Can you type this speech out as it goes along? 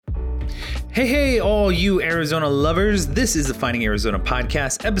Hey, all you Arizona lovers. This is the Finding Arizona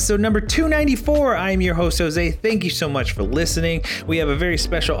podcast, episode number 294. I am your host, Jose. Thank you so much for listening. We have a very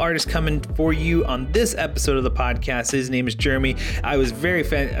special artist coming for you on this episode of the podcast. His name is Jeremy. I was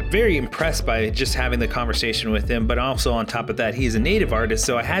very impressed by just having the conversation with him, but also on top of that, he's a native artist,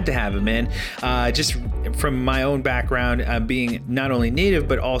 so I had to have him in. Just from my own background, being not only native,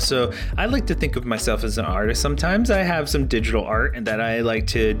 but also I like to think of myself as an artist. Sometimes I have some digital art that I like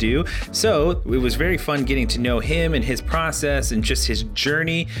to do. So it was very fun getting to know him and his process and just his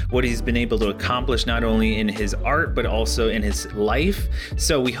journey, what he's been able to accomplish not only in his art, but also in his life.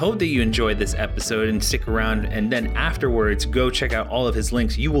 So we hope that you enjoyed this episode and stick around. And then afterwards, go check out all of his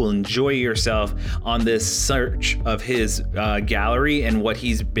links. You will enjoy yourself on this search of his gallery and what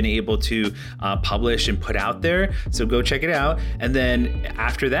he's been able to publish and put out there. So go check it out. And then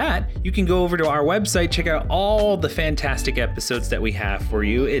after that, you can go over to our website, check out all the fantastic episodes that we have for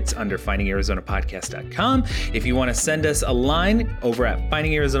you. It's under findingarizonapodcast.com. If you want to send us a line over at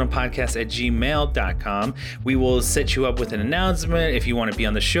findingarizonapodcast@gmail.com, we will set you up with an announcement. If you want to be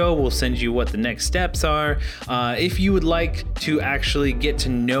on the show, we'll send you what the next steps are. If you would like to actually get to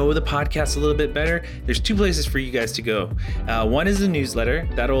know the podcast a little bit better, there's two places for you guys to go. One is the newsletter.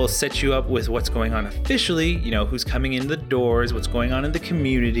 That'll set you up with what's going on officially, who's coming in the doors, what's going on in the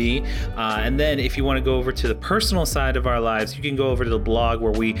community. And then if you want to go over to the personal side of our lives, you can go over to the blog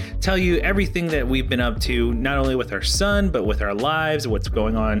where we tell you everything that we've been up to, not only with our son, but with our lives, what's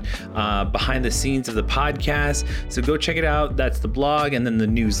going on behind the scenes of the podcast. So go check it out. That's the blog and then the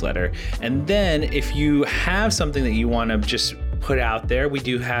newsletter. And then if you have something that you want to just put out there, we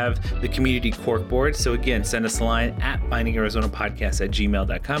do have the community corkboard. So again, send us a line at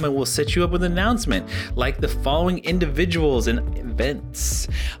findingarizonapodcast@gmail.com and we'll set you up with an announcement like the following individuals and events.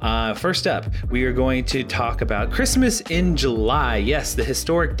 First up, we are going to talk about Christmas in July. Yes, the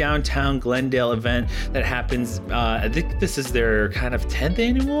historic downtown Glendale event that happens. I think this is their kind of 10th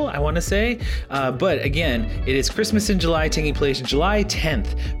annual, I want to say. But again, it is Christmas in July, taking place July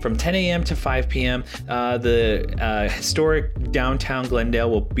 10th from 10 a.m. to 5 p.m. The historic downtown Glendale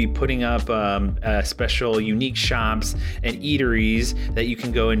will be putting up special unique shops and eateries that you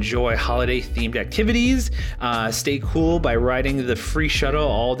can go enjoy holiday themed activities. Stay cool by riding the free shuttle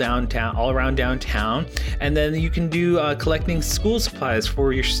all around downtown. And then you can do collecting school supplies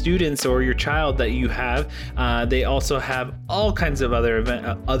for your students or your child that you have. They also have all kinds of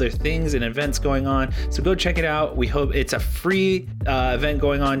other things and events going on. So go check it out. We hope it's a free event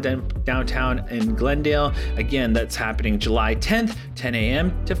going on downtown in Glendale. Again, that's happening July 10th, 10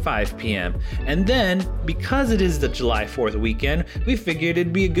 a.m. to 5 p.m. And then, because it is the July 4th weekend, we figured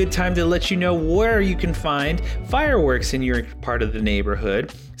it'd be a good time to let you know where you can find fireworks in your part of the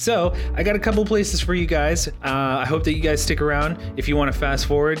neighborhood. So I got a couple places for you guys. I hope that you guys stick around. If you want to fast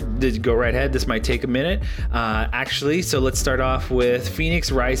forward, go right ahead. This might take a minute. So let's start off with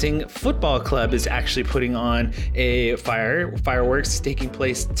Phoenix Rising Football Club is actually putting on a fireworks taking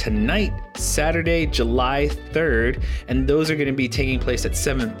place tonight, Saturday, July 3rd. And those are going to be taking place at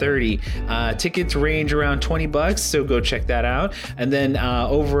 7:30. Tickets range around $20, so go check that out. And then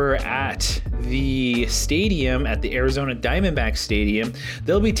over at the stadium, at the Arizona Diamondbacks Stadium,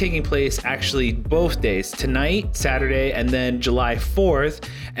 they'll be taking place actually both days, tonight, Saturday, and then July 4th.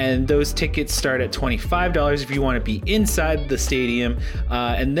 And those tickets start at $25 if you want to be inside the stadium.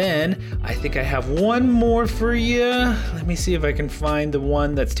 And then I think I have one more for you. Let me see if I can find the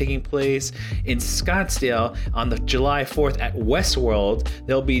one that's taking place in Scottsdale on the July 4th at Westworld.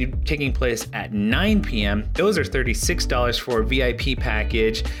 They'll be taking place at 9 p.m. Those are $36 for a VIP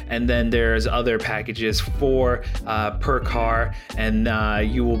package. And then there's other packages for per car. And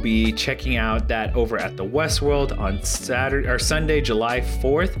you will be checking out that over at the Westworld on Sunday, July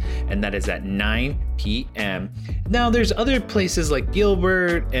 4th, and that is at 9 p.m. Now, there's other places like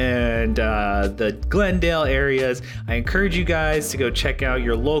Gilbert and the Glendale areas. I encourage you guys to go check out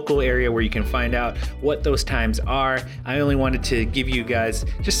your local area where you can find out what those times are. I only wanted to give you guys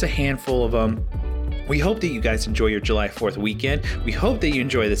just a handful of them. We hope that you guys enjoy your July 4th weekend. We hope that you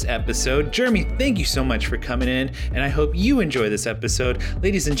enjoy this episode. Jeremy, thank you so much for coming in, and I hope you enjoy this episode.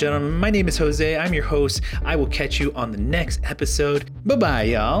 Ladies and gentlemen, my name is Jose. I'm your host. I will catch you on the next episode. Bye-bye,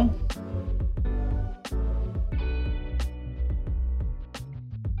 y'all.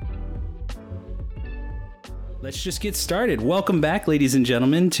 Let's just get started. Welcome back, ladies and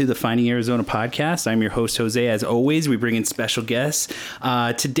gentlemen, to the Finding Arizona podcast. I'm your host, Jose. As always, we bring in special guests.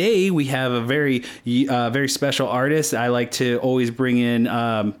 Today, we have a very special artist. I like to always bring in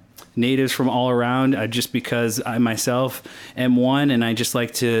natives from all around, just because I myself am one, and I just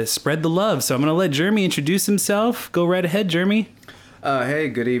like to spread the love. So I'm going to let Jeremy introduce himself. Go right ahead, Jeremy. Hey,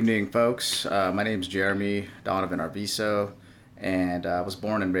 good evening, folks. My name's Jeremy Donovan Arviso, and I was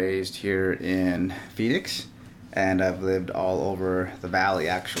born and raised here in Phoenix, and I've lived all over the valley,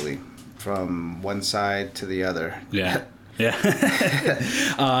 actually, from one side to the other. Yeah. Yeah.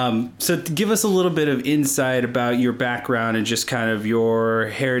 So give us a little bit of insight about your background and just kind of your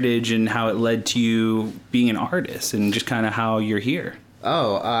heritage and how it led to you being an artist and just kind of how you're here.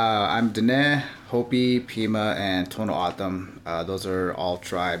 I'm Dene, Hopi, Pima, and Tono Atam. Those are all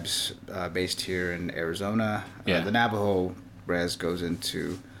tribes based here in Arizona. Yeah. The Navajo res goes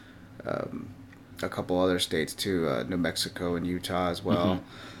into a couple other states too, New Mexico and Utah as well.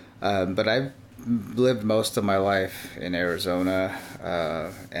 But I've lived most of my life in Arizona,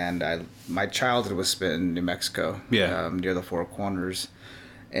 and my childhood was spent in New Mexico, near the Four Corners,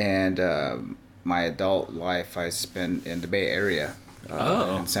 and my adult life I spent in the Bay Area,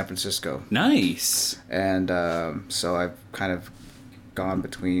 in San Francisco. Nice. And so I've kind of gone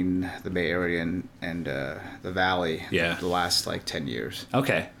between the Bay Area and the Valley the last 10 years.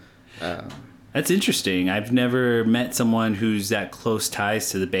 Okay. That's interesting. I've never met someone who's that close ties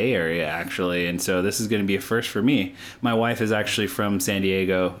to the Bay Area, actually, and so this is going to be a first for me. My wife is actually from San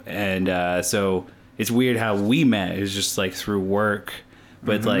Diego, and so it's weird how we met. It was just through work,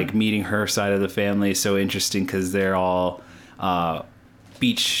 but meeting her side of the family is so interesting because they're all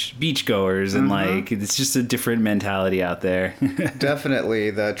beach goers, and it's just a different mentality out there.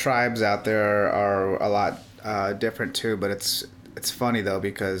 Definitely, the tribes out there are a lot different too. But it's funny though,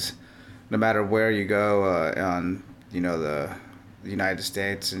 because no matter where you go on the United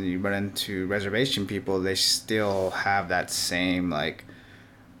States and you run into reservation people, they still have that same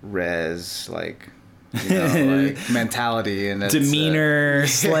res mentality and demeanor,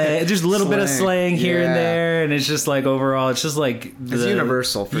 slang, just a little bit of slang here and there, and it's just overall, it's just it's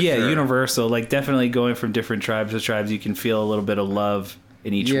universal for sure. Yeah, universal. Definitely going from different tribes to tribes, you can feel a little bit of love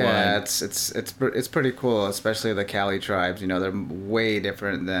in each one. Yeah, it's pretty cool, especially the Cali tribes. They're way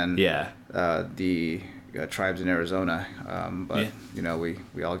different than the tribes in Arizona. But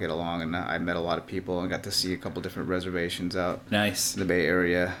we all get along, and I met a lot of people and got to see a couple different reservations out. Nice. In the Bay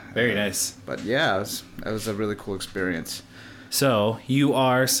Area. Very nice. But yeah, it was a really cool experience. So you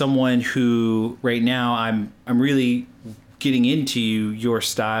are someone who right now I'm really getting into your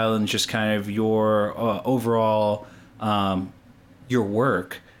style and just kind of your overall your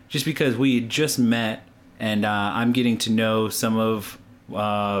work, just because we had just met, and I'm getting to know some of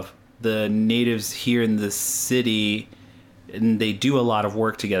the natives here in the city, and they do a lot of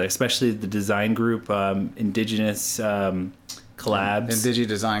work together, especially the design group, Indigenous Collabs.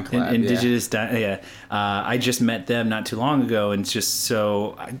 Design Collab. I just met them not too long ago, and it's just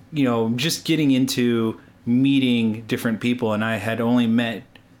so, just getting into meeting different people, and I had met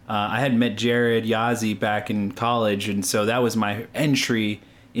Jared Yazzie back in college, and so that was my entry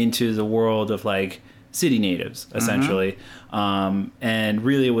into the world of city natives, essentially. And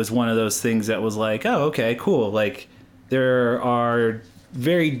really it was one of those things that was oh, okay, cool. There are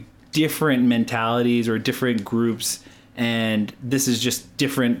very different mentalities or different groups, and this is just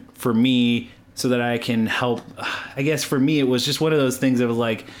different for me so that I can help. I guess for me, it was just one of those things that was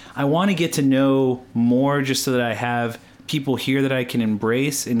I want to get to know more just so that I have people here that I can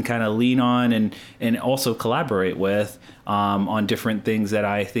embrace and kind of lean on and also collaborate with on different things that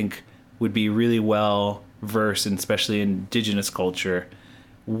I think would be really well versed in, especially Indigenous culture.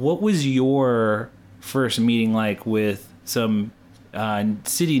 What was your first meeting with some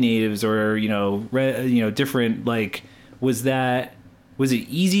city natives, or different, was it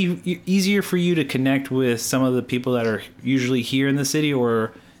easier for you to connect with some of the people that are usually here in the city,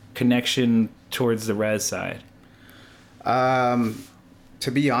 or connection towards the res side?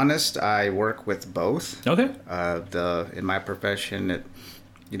 To be honest, I work with both. Okay. In my profession,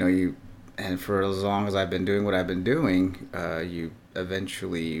 and for as long as I've been doing what I've been doing, you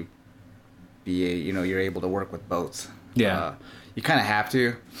eventually you're able to work with both. Yeah. You kind of have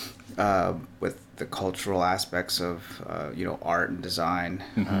to, with the cultural aspects of, art and design,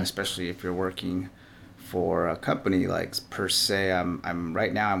 especially if you're working for a company per se. I'm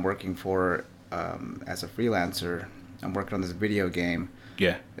right now I'm working for, as a freelancer, I'm working on this video game.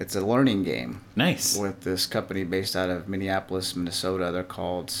 Yeah. It's a learning game. Nice. With this company based out of Minneapolis, Minnesota. They're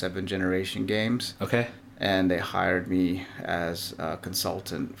called 7 Generation Games. Okay. And they hired me as a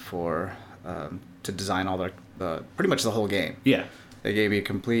consultant to design all pretty much the whole game. Yeah. They gave me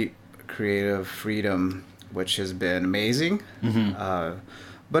complete creative freedom, which has been amazing,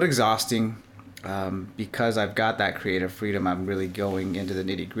 but exhausting. Because I've got that creative freedom, I'm really going into the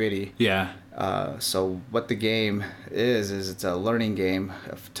nitty gritty. Yeah. So what the game is it's a learning game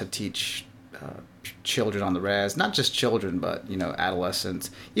to teach children on the res, not just children, but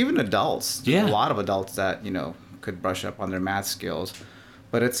adolescents, even adults. Yeah. A lot of adults that could brush up on their math skills.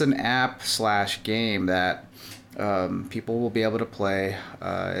 But it's an app/game that people will be able to play,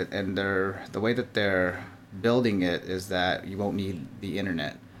 and the way that they're building it is that you won't need the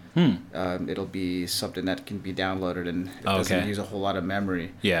internet. It'll be something that can be downloaded, and it doesn't use a whole lot of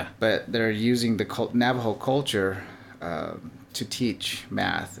memory. Yeah. But they're using the Navajo culture to teach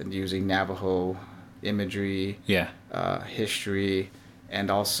math, and using Navajo imagery, history, and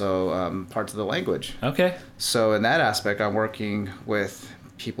also parts of the language. Okay. So in that aspect, I'm working with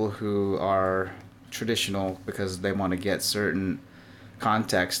people who are traditional because they want to get certain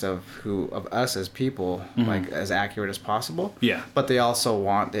context of us as people, like as accurate as possible. Yeah. But they also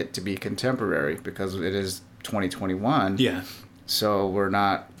want it to be contemporary because it is 2021. Yeah. So we're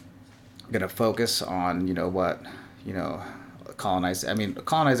not going to focus on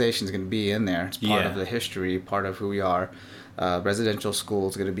colonization is going to be in there. It's part of the history, part of who we are. Residential school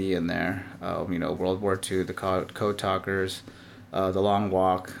is going to be in there. World War II, the Code Talkers, the Long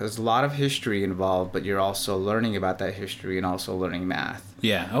Walk. There's a lot of history involved, but you're also learning about that history and also learning math.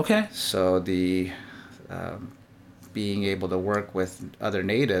 Yeah. Okay. So the being able to work with other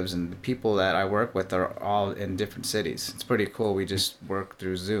natives, and the people that I work with are all in different cities. It's pretty cool. We just work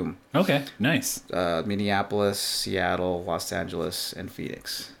through Zoom. Okay. Nice. Minneapolis, Seattle, Los Angeles, and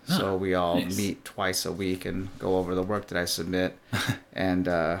Phoenix. So we all meet twice a week and go over the work that I submit, and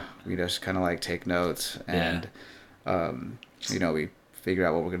we just kind of like take notes, and we figure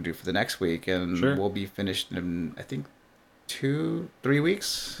out what we're going to do for the next week, and we'll be finished in, I think, 2-3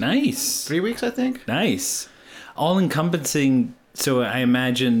 weeks. Nice. 3 weeks, I think. Nice. All encompassing. So I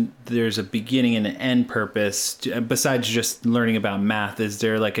imagine there's a beginning and an end purpose besides just learning about math. Is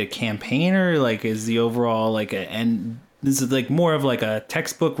there like a campaign, or like is the overall like an end? This is like more of like a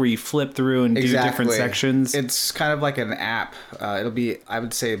textbook where you flip through and do different sections. It's kind of like an app. It'll be, I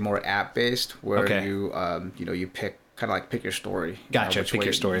would say, more app based, where you you pick your story. Gotcha.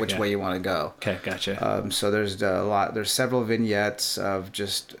 Which way you want to go. Okay, gotcha. So there's there's several vignettes of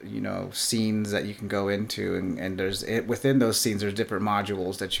just scenes that you can go into, and within those scenes there's different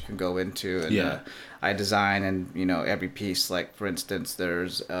modules that you can go into, and I design and every piece. Like for instance,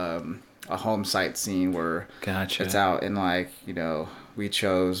 there's a home site scene where it's out in we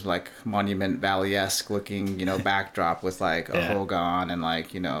chose like Monument Valley-esque looking backdrop with like a hogan and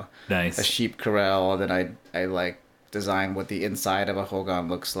nice. A sheep corral. Then I like design what the inside of a hogan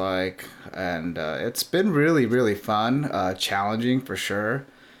looks like, and it's been really, really fun, challenging for sure,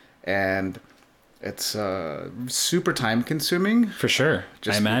 and it's super time consuming for sure.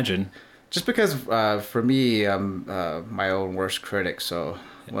 I imagine just because for me I'm my own worst critic, so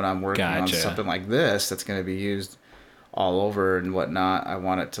when I'm working on something like this that's going to be used all over and whatnot, I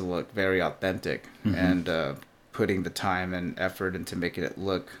want it to look very authentic, and putting the time and effort into making it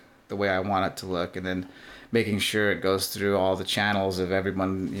look the way I want it to look, and then making sure it goes through all the channels of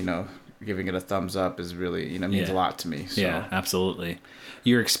everyone, giving it a thumbs up is really, means a lot to me. So. Yeah, absolutely.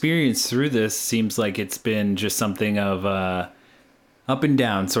 Your experience through this seems like it's been just something of up and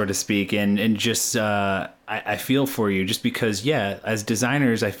down, so to speak, and just I feel for you, just because as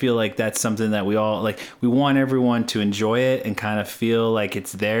designers I feel like that's something that we all like. We want everyone to enjoy it and kind of feel like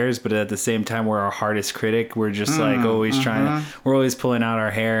it's theirs, but at the same time we're our hardest critic. We're just like always we're always pulling out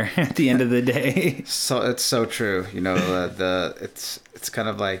our hair at the end of the day. So it's so true. It's kind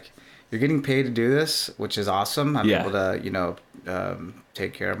of like you're getting paid to do this, which is awesome. I'm able to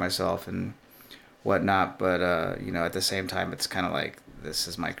take care of myself and whatnot, but at the same time it's kind of like this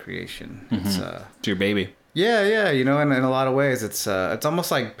is my creation. It's your baby. Yeah, in a lot of ways it's almost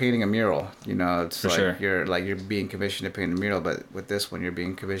like painting a mural. It's for like sure. you're being commissioned to paint a mural, but with this one you're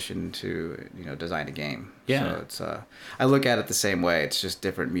being commissioned to design a game. So it's I look at it the same way. It's just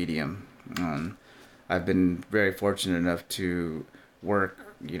different medium. I've been very fortunate enough to work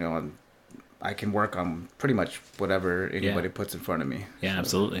on. I can work on pretty much whatever anybody puts in front of me. Yeah,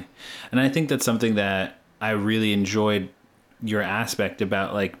 absolutely. And I think that's something that I really enjoyed your aspect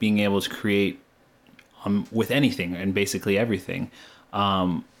about, like being able to create with anything and basically everything.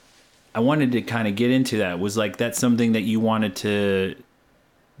 I wanted to kind of get into that. Was like that's something that you that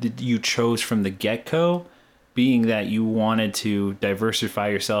you chose from the get-go, being that you wanted to diversify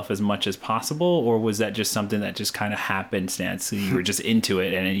yourself as much as possible, or was that just something that just kind of happenstance? So you were just into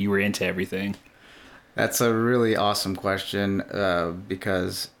it and you were into everything? That's a really awesome question,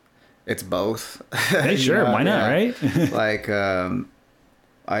 because it's both. Hey, sure. Why not, right? Like,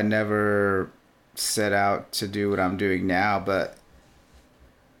 I never set out to do what I'm doing now, but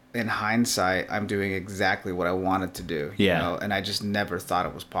in hindsight, I'm doing exactly what I wanted to do. Yeah. You know? And I just never thought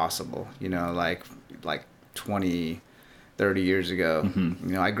it was possible. You know, like 20, 30 years ago. Mm-hmm.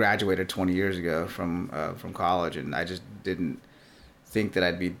 You know, I graduated 20 years ago from college, and I just didn't think that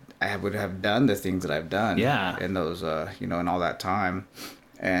I would have done the things that I've done. Yeah. In those, you know, in all that time.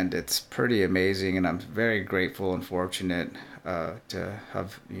 And it's pretty amazing, and I'm very grateful and fortunate to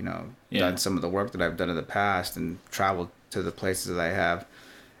have, you know, done some of the work that I've done in the past and traveled to the places that I have.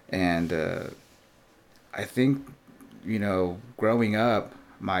 And I think, you know, growing up,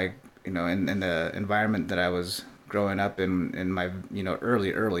 in the environment that I was growing up in my, you know,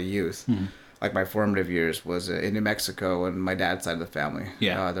 early youth, like my formative years was in New Mexico and my dad's side of the family.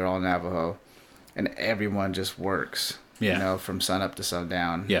 Yeah. They're all Navajo, and everyone just works. Yeah. You know, from sun up to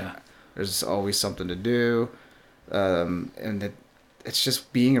sundown. Yeah. There's always something to do. And it's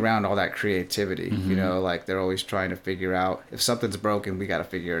just being around all that creativity, you know, like they're always trying to figure out if something's broken, we got to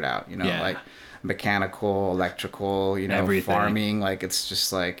figure it out, you know, like mechanical, electrical, you know, everything. Farming, like it's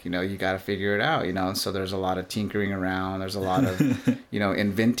just like, you know, you got to figure it out, you know, and so there's a lot of tinkering around, there's a lot of, you know,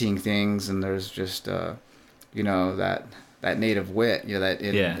 inventing things, and there's just, you know, that native wit, you know, that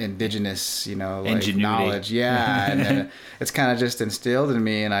indigenous, you know, like ingenuity. Knowledge. Yeah. And then it's kind of just instilled in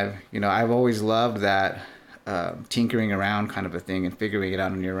me. And I've always loved that tinkering around kind of a thing and figuring it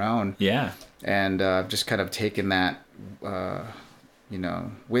out on your own. Yeah. And I've just kind of taken that, you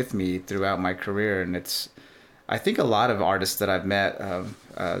know, with me throughout my career. And I think a lot of artists that I've met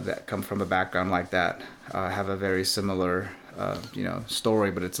that come from a background like that have a very similar, you know,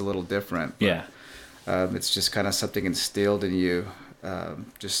 story, but it's a little different. But, Yeah. it's just kind of something instilled in you,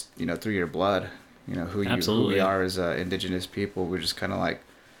 just, you know, through your blood, you know, who we are as indigenous people. We're just kind of like,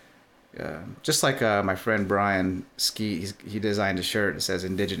 just like my friend Brian Skeet, he designed a shirt that says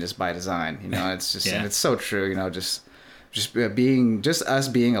 "Indigenous by Design." You know, it's just and it's so true. You know, just being us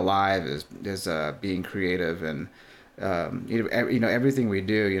being alive is being creative, and you know everything we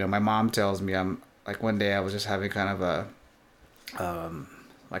do. You know, my mom tells me I'm like, one day I was just having kind of a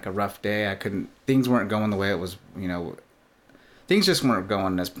like a rough day. Things weren't going the way it was, you know, things just weren't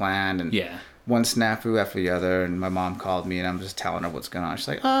going as planned. And one snafu after the other. And my mom called me, and I'm just telling her what's going on. She's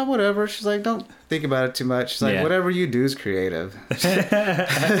like, oh, whatever. She's like, don't think about it too much. She's like, whatever you do is creative.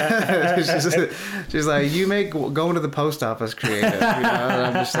 she's like, you make going to the post office creative. You know? And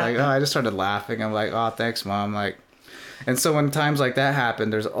I'm just like, oh, I just started laughing. I'm like, oh, thanks, Mom. Like, and so when times like that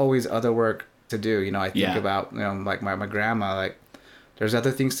happen, there's always other work to do. You know, I think about, you know, like my grandma, like, there's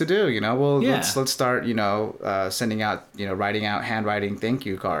other things to do, you know. Well, let's start, you know, sending out, you know, handwriting thank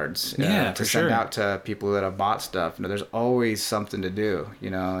you cards to send out to people that have bought stuff. You know, there's always something to do,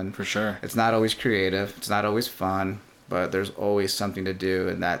 you know, and for sure, it's not always creative, it's not always fun, but there's always something to do,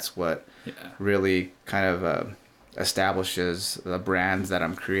 and that's what really kind of establishes the brands that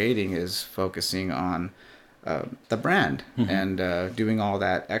I'm creating, is focusing on the brand and doing all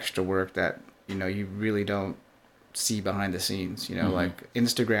that extra work that, you know, you really don't see behind the scenes. You know, like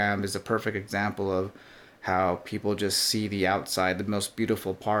Instagram is a perfect example of how people just see the outside, the most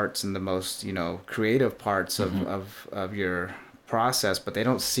beautiful parts and the most, you know, creative parts of your process, but they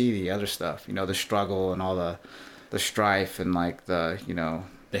don't see the other stuff, you know, the struggle and all the strife and like the, you know,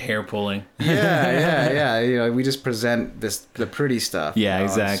 the hair pulling. yeah. You know, we just present the pretty stuff. Yeah, you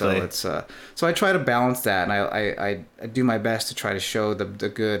know? exactly. And so it's so I try to balance that, and I do my best to try to show the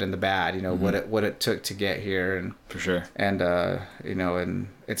good and the bad. You know, what it took to get here, and for sure. And you know, and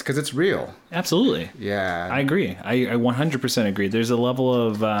it's because it's real. Absolutely. Yeah, I agree. I 100% agree. There's a level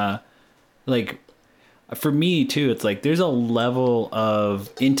of like, for me too. It's like there's a level of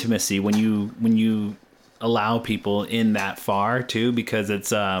intimacy when you allow people in that far too, because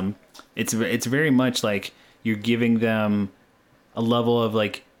it's very much like you're giving them a level of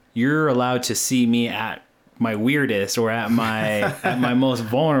like, you're allowed to see me at my weirdest or at my most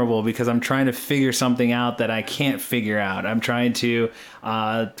vulnerable, because I'm trying to figure something out that I can't figure out. I'm trying to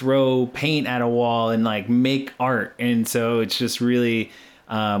throw paint at a wall and like make art, and so it's just really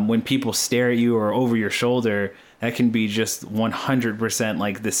when people stare at you or over your shoulder, that can be just 100%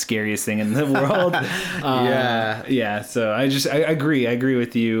 like the scariest thing in the world. Yeah. So I agree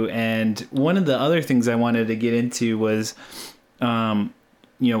with you. And one of the other things I wanted to get into was, you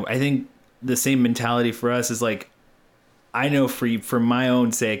know, I think the same mentality for us is like, I know for my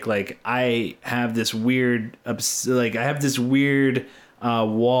own sake, like I have this weird,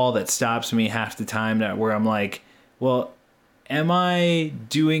 wall that stops me half the time, where I'm like, well, am I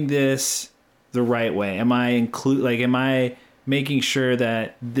doing this the right way? Am I making sure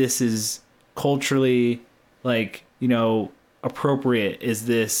that this is culturally, like, you know, appropriate? Is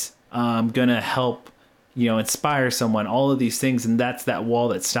this gonna help inspire someone, all of these things. And that's that wall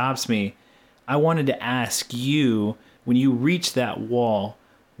that stops me. I wanted to ask you, when you reach that wall,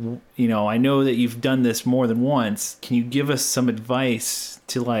 I know that you've done this more than once. Can you give us some advice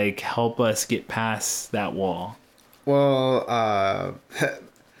to help us get past that wall? Well,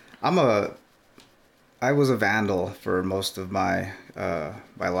 I was a vandal for most of my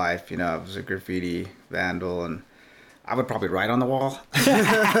life. I was a graffiti vandal, and I would probably write on the wall.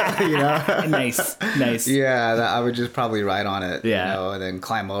 Nice. Yeah, I would just probably write on it. Yeah. And then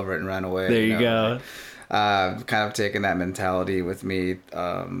climb over it and run away. There you go. Kind of taking that mentality with me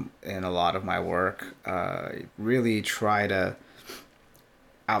in a lot of my work. Really try to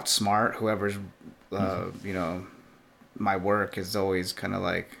outsmart whoever's, my work is always kind of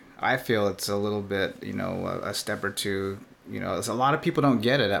I feel it's a little bit, a step or two, a lot of people don't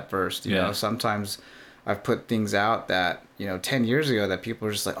get it at first, you know, sometimes I've put things out that, 10 years ago that people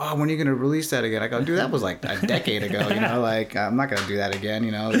are just like, oh, when are you going to release that again? I go, dude, that was a decade ago, I'm not going to do that again.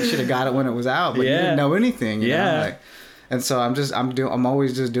 You should have got it when it was out, but you didn't know anything, you know? And so I'm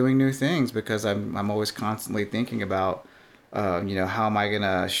always just doing new things because I'm always constantly thinking about, how am I going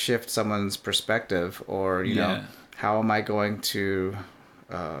to shift someone's perspective or, how am I going to,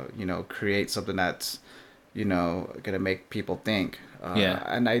 create something that's, going to make people think.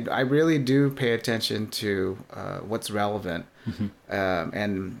 And I really do pay attention to what's relevant. Mm-hmm.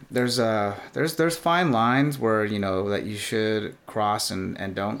 And there's fine lines where, that you should cross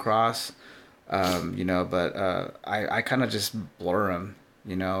and don't cross, but I kind of just blur them,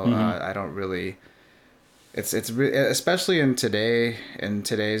 mm-hmm. I don't really, especially in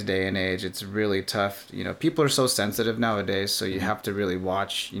today's day and age, it's really tough. People are so sensitive nowadays, so you have to really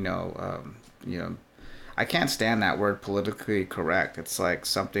watch, I can't stand that word politically correct. It's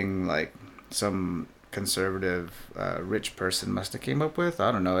something some conservative rich person must have came up with.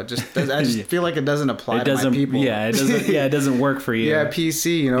 I don't know. I just feel like it doesn't apply to my people. Yeah, it doesn't. Yeah, it doesn't work for you. Yeah,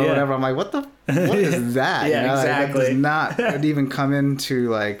 PC. Whatever. I'm like, what is that? Yeah, exactly. That does not even come into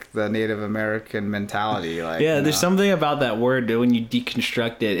the Native American mentality. There's something about that word that when you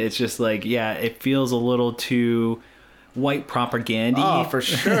deconstruct it, it's just it feels a little too white propaganda. Oh, for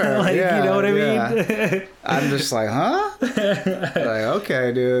sure. You know what I mean? I'm just huh?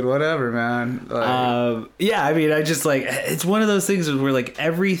 Okay, dude, whatever, man. I just it's one of those things where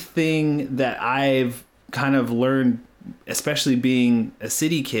everything that I've kind of learned, especially being a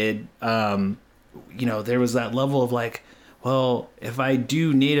city kid, there was that level of well, if I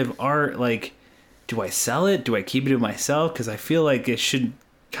do native art, do I sell it? Do I keep it to myself? Because I feel like I should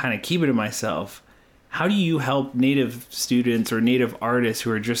kind of keep it to myself. How do you help native students or native artists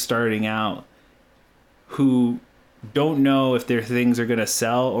who are just starting out, who don't know if their things are going to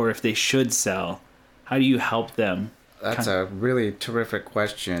sell or if they should sell? How do you help them? That's a really terrific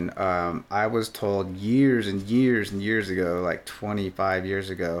question. I was told years and years and years ago, 25 years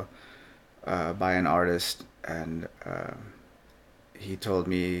ago, by an artist, and he told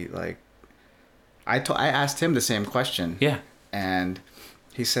me, I asked him the same question. Yeah. And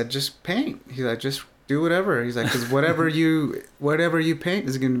he said, just paint. He's like, just do whatever. He's like, because whatever you paint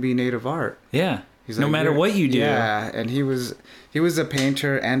is going to be native art. Yeah. He's no matter what you do. Yeah. And he was a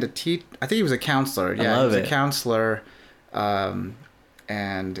painter and a teacher. I think he was a counselor. Yeah. I love he was a counselor.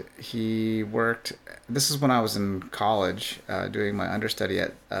 And he worked, this is when I was in college, doing my understudy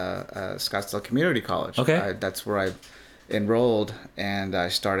at Scottsdale Community College. Okay. That's where I enrolled, and I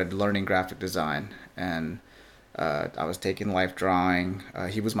started learning graphic design. And I was taking life drawing.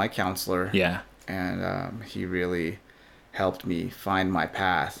 He was my counselor. Yeah. And he really helped me find my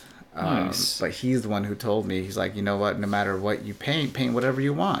path. Nice. But he's the one who told me, he's like, you know what, no matter what you paint whatever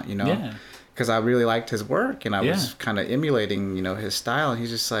you want, Yeah. Because I really liked his work, and I was kind of emulating, his style. And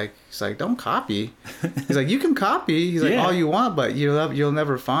he's like, don't copy. He's like, you can copy. He's like, all you want, but you'll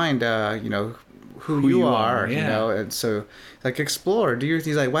never find, who you are, and so explore.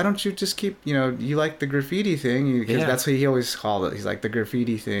 He's like, why don't you just keep, you like the graffiti thing, because that's what he always called it. He's like, the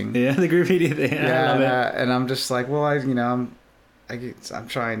graffiti thing. Yeah, the graffiti thing. Yeah, I love it. And I'm just like, well, I'm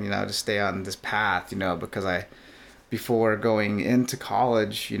trying, to stay on this path, because before going into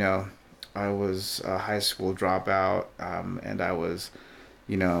college, I was a high school dropout, and I was,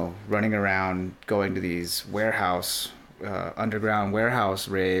 running around going to these underground warehouse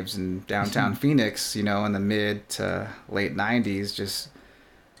raves in downtown Phoenix, in the mid to late 90s, just,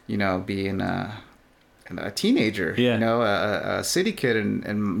 being a teenager, a city kid,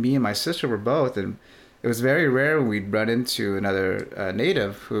 and me and my sister were both, and it was very rare when we'd run into another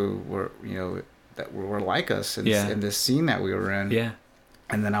native who were, that were like us in this scene that we were in. Yeah.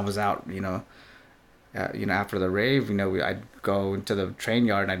 And then I was out, after the rave, I'd go into the train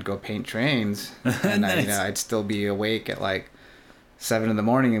yard and I'd go paint trains, and Nice. I'd still be awake at like 7 in the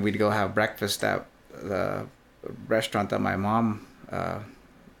morning, and we'd go have breakfast at the restaurant that my mom,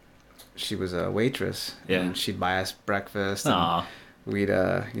 she was a waitress, Yeah. and she'd buy us breakfast. And Aw. we'd,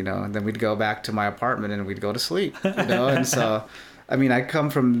 and then we'd go back to my apartment and we'd go to sleep, and so, I mean, I came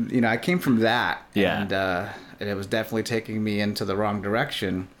from that, Yeah. and it was definitely taking me into the wrong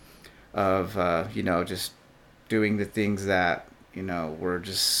direction of, just doing the things that, were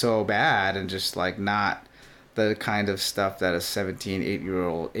just so bad and just like not the kind of stuff that a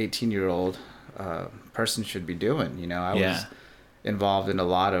 18-year-old person should be doing. I was involved in a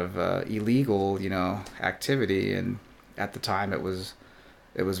lot of illegal, activity, and at the time it was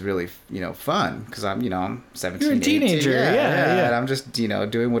really, fun because I'm 17, You're a teenager. 18. Yeah. And I'm just,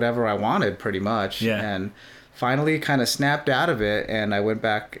 doing whatever I wanted pretty much. Yeah. And finally kind of snapped out of it, and I went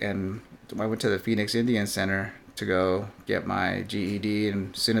back and I went to the Phoenix Indian Center to go get my GED,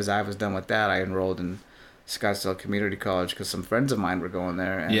 and as soon as I was done with that, I enrolled in Scottsdale Community College because some friends of mine were going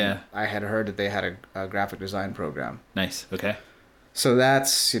there, and I had heard that they had a graphic design program. Nice. Okay. So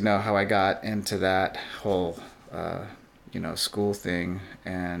that's, how I got into that whole, school thing.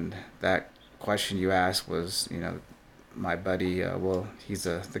 And that question you asked was, my buddy, he's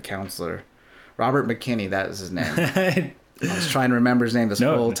the counselor, Robert McKinney, that is his name. I was trying to remember his name this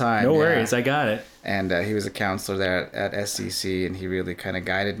whole time. No worries. I got it. And he was a counselor there at SCC, and he really kind of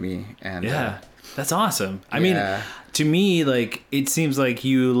guided me. And that's awesome. I mean, to me, like, it seems like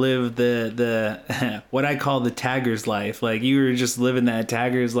you live the what I call the tagger's life. Like, you were just living that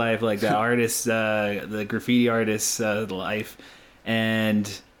tagger's life, like the artist, the graffiti artist's life.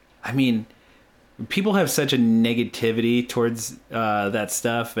 And I mean, people have such a negativity towards that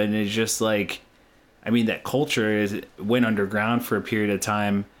stuff, and it's just like, I mean, that culture went underground for a period of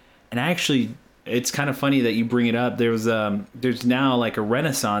time. And actually, it's kind of funny that you bring it up. There's now like a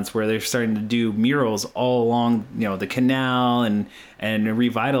renaissance where they're starting to do murals all along, the canal and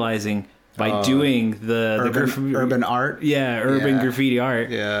revitalizing by doing the urban art. Yeah, urban graffiti art.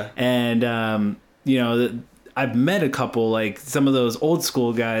 Yeah. And I've met a couple, like some of those old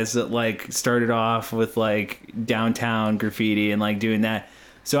school guys that like started off with like downtown graffiti and like doing that.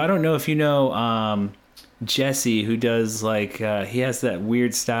 So I don't know if you know Jesse, who does like he has that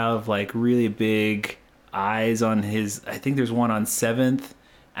weird style of like really big eyes on his. I think there's one on 7th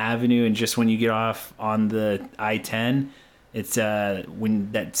Avenue, and just when you get off on the I-10, it's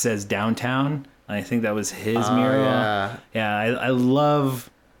when that says downtown. I think that was his mural. Yeah, I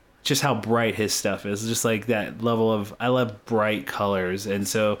love just how bright his stuff is. Just like that level of, I love bright colors, and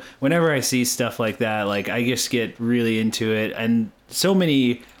so whenever I see stuff like that, like I just get really into it. And so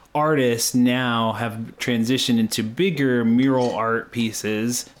many artists now have transitioned into bigger mural art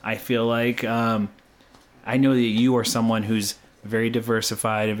pieces. I feel like I know that you are someone who's very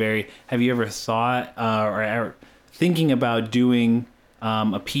diversified and very. Have you ever thought or thinking about doing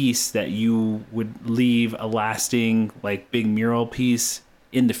a piece that you would leave a lasting like big mural piece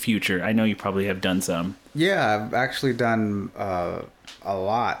in the future? I know you probably have done some. Yeah, I've actually done a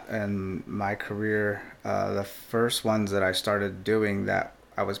lot in my career. The first ones that I started doing that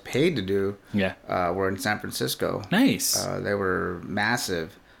I was paid to do were in San Francisco. Nice. They were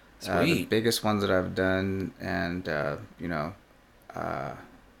massive. Sweet. The biggest ones that I've done, and I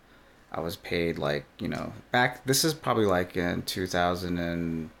was paid like, back, this is probably like in 2000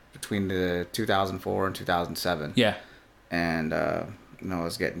 and between the 2004 and 2007. Yeah. And I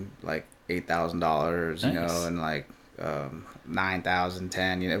was getting like $8,000, Nice. and like 9,000,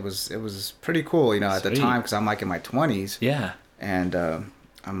 10. It was pretty cool, at the time, because I'm like in my 20s. Yeah. And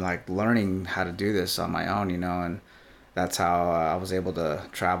I'm like learning how to do this on my own, and that's how I was able to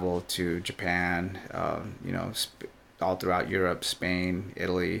travel to Japan, all throughout Europe, Spain,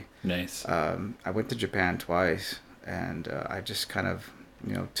 Italy. Nice. I went to Japan twice, and I just kind of,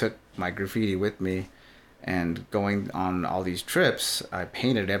 took my graffiti with me. And going on all these trips, I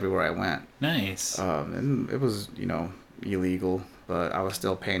painted everywhere I went. Nice. And it was, illegal, but I was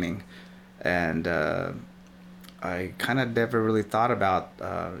still painting. And I kind of never really thought about,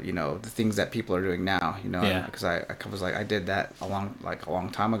 the things that people are doing now, because I was like, I did that a long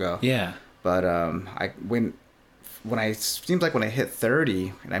time ago. Yeah. But when I seems like when I hit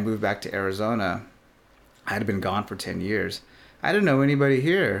 30 and I moved back to Arizona, I had been gone for 10 years. I didn't know anybody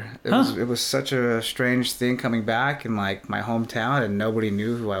here. It was such a strange thing coming back in like my hometown, and nobody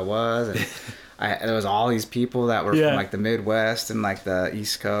knew who I was. And there was all these people that were from like the Midwest and like the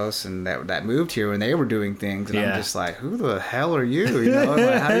East Coast, and that moved here, and they were doing things, and I'm just like, who the hell are you?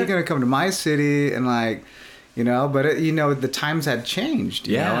 Like, how are you gonna come to my city and like, you know, but it, you know, the times had changed,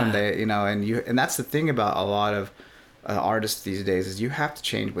 you know, and they, you know, and that's the thing about a lot of artists these days is you have to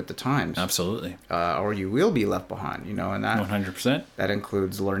change with the times. Absolutely. Or you will be left behind, you know, and that 100%. That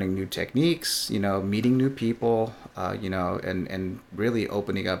includes learning new techniques, you know, meeting new people, you know, and really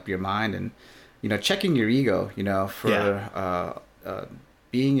opening up your mind and, you know, checking your ego, you know, for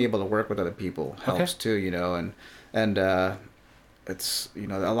being able to work with other people helps too, you know, and it's, you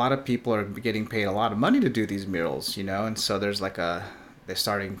know, a lot of people are getting paid a lot of money to do these murals, you know, and so there's like they're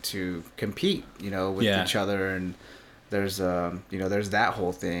starting to compete, you know, with each other, and there's you know, there's that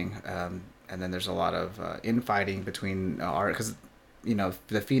whole thing, and then there's a lot of infighting between art, because, you know,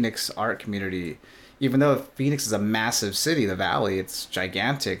 the Phoenix art community, even though Phoenix is a massive city, the Valley, it's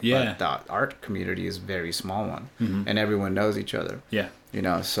gigantic, but the art community is a very small one, and everyone knows each other. Yeah. You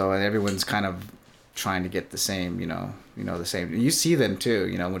know, so everyone's kind of trying to get the same, you know, the same. You see them too,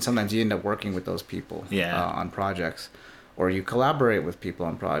 you know, when sometimes you end up working with those people on projects, or you collaborate with people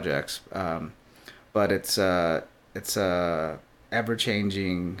on projects. But it's a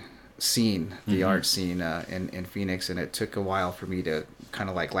ever-changing scene, the art scene in Phoenix, and it took a while for me to kind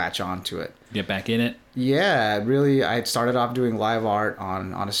of like latch on to it. Get back in it? Yeah, really. I started off doing live art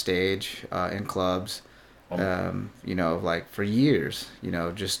on a stage in clubs, you know, like for years, you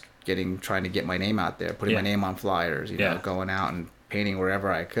know, just trying to get my name out there, putting my name on flyers, you know, going out and painting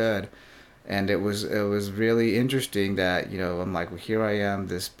wherever I could. And it was really interesting that, you know, I'm like, well, here I am,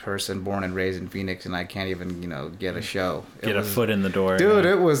 this person born and raised in Phoenix, and I can't even, you know, get a show. Get a foot in the door. Dude,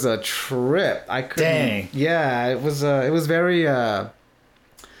 it was a trip. I couldn't. Dang. Yeah, it was very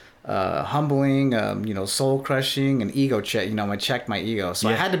humbling, you know, soul crushing, and ego check. You know, I checked my ego, so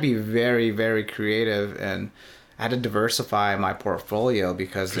I had to be very, very creative, and I had to diversify my portfolio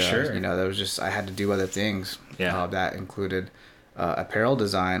because you know, there was just, I had to do other things. That included apparel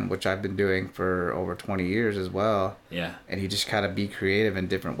design, which I've been doing for over 20 years as well. Yeah. And you just kind of be creative in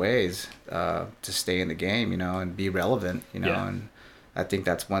different ways to stay in the game, you know, and be relevant, you know. And I think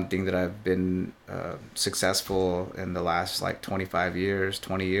that's one thing that I've been successful in the last like 20 years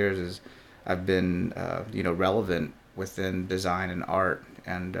is I've been, you know, relevant within design and art,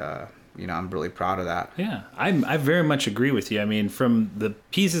 and you know, I'm really proud of that. Yeah, I very much agree with you. I mean, from the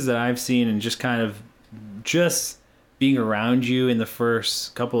pieces that I've seen and just kind of just being around you in the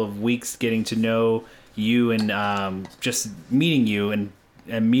first couple of weeks, getting to know you, and just meeting you and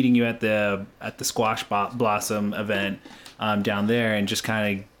meeting you at the Squash Blossom event down there, and just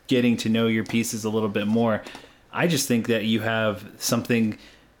kind of getting to know your pieces a little bit more. I just think that you have something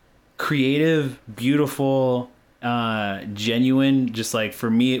creative, beautiful, genuine. Just like for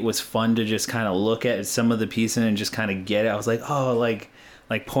me, it was fun to just kind of look at some of the pieces and just kind of get it. I was like, oh, like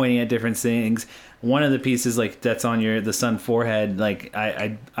pointing at different things. One of the pieces, like, that's on the sun forehead, like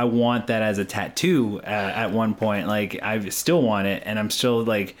I want that as a tattoo at one point. Like, I still want it, and I'm still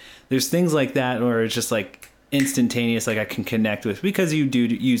like, there's things like that where it's just like instantaneous, like I can connect with, because you do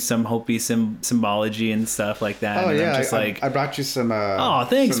use some Hopi symbology and stuff like that. Oh, and yeah, I'm just I brought you some oh,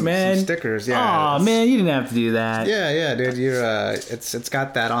 thanks, man. Some stickers. Yeah. Oh, man, you didn't have to do that. Yeah, dude, you're it's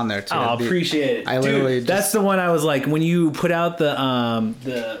got that on there too. Oh, appreciate it. I literally that's the one I was like, when you put out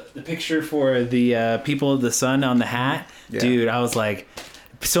the picture for the people of the sun on the hat, dude, I was like,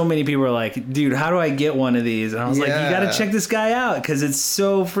 so many people were like, dude, how do I get one of these? And I was like, you got to check this guy out because it's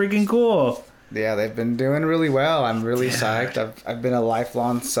so freaking cool. Yeah, they've been doing really well. I'm really psyched. I've been a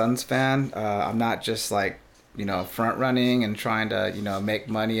lifelong Suns fan. I'm not just like, you know, front running and trying to, you know, make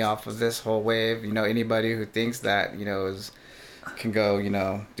money off of this whole wave. You know, anybody who thinks that, you know, can go, you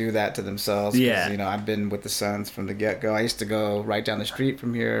know, do that to themselves. Yeah. You know, I've been with the Suns from the get-go. I used to go right down the street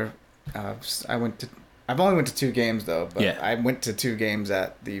from here. I've only went to 2 games though, but I went to 2 games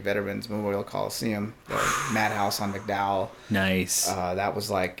at the Veterans Memorial Coliseum, the Madhouse on McDowell. Nice. That was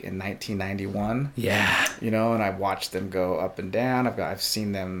like in 1991. Yeah. You know, and I watched them go up and down. I've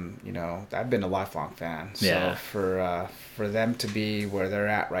seen them. You know, I've been a lifelong fan. So for them to be where they're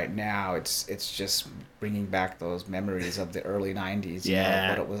at right now, it's just bringing back those memories of the early 90s. You know,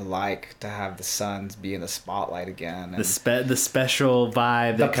 what it was like to have the Suns be in the spotlight again. And the special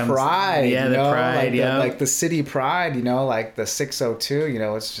vibe that comes. Pride. Yeah, the pride. Like the city pride, you know, like the 602, you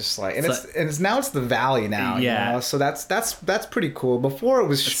know, it's just like, and it's now it's the Valley now, you know, so that's pretty cool. Before it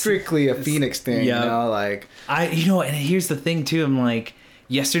was strictly a Phoenix thing, you know, like and here's the thing too, I'm like,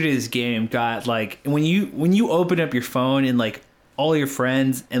 yesterday's game got like, when you open up your phone and like all your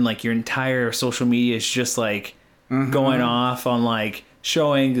friends and like your entire social media is just like going off on like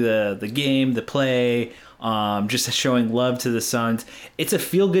showing the game, the play, just showing love to the Suns. It's a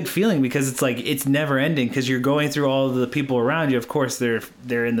feel good feeling because it's like it's never ending because you're going through all of the people around you. Of course,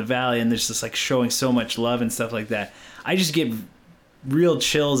 they're in the valley and there's just like showing so much love and stuff like that. I just get real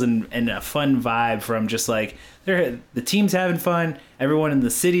chills and a fun vibe from just like the team's having fun, everyone in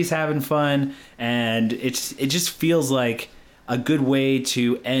the city's having fun, and it just feels like a good way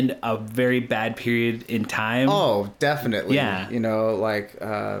to end a very bad period in time. Oh, definitely. Yeah. You know, like,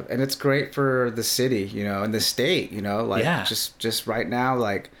 and it's great for the city, you know, and the state, you know, like just right now,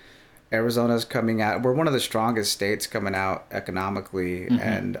 like Arizona's coming out. We're one of the strongest states coming out economically,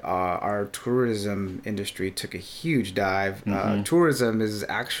 and our tourism industry took a huge dive. Tourism is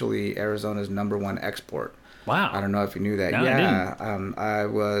actually Arizona's #1 export. Wow. I don't know if you knew that. No, yeah. I didn't. I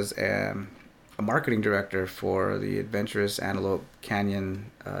was a marketing director for the Adventurous Antelope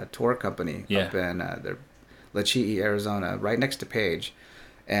Canyon tour company up in La Chi'í, Arizona, right next to Page.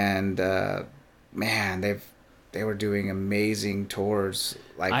 And man, they were doing amazing tours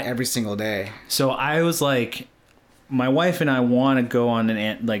like every single day. So I was like, my wife and I want to go on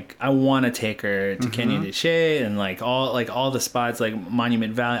I want to take her to Canyon de Chelly and all the spots like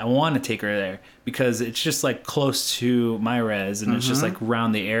Monument Valley. I want to take her there because it's just like close to my res and it's just like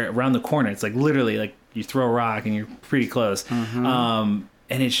around the corner. It's like literally like you throw a rock and you're pretty close. And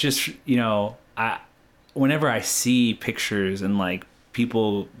it's just, you know, whenever I see pictures and like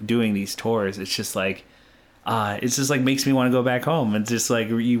people doing these tours, it's just like makes me want to go back home. It's just like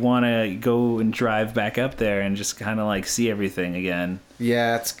you want to go and drive back up there and just kind of like see everything again.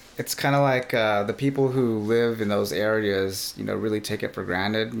 Yeah, it's kind of like the people who live in those areas, you know, really take it for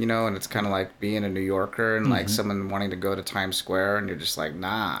granted, you know, and it's kind of like being a New Yorker and like someone wanting to go to Times Square and you're just like,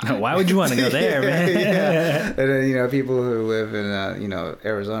 nah. Why would you want to go there, man? Yeah. And then, you know, people who live in, you know,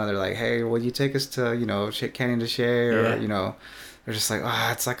 Arizona, they're like, hey, will you take us to, you know, Canyon de Chelly or, you know, they're just like,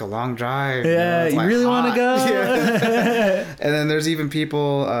 it's like a long drive. Yeah, you really want to go? Yeah. And then there's even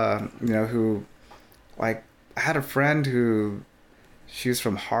people, you know, who, like, I had a friend who, she was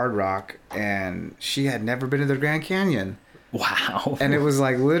from Hard Rock, and she had never been to the Grand Canyon. Wow. And it was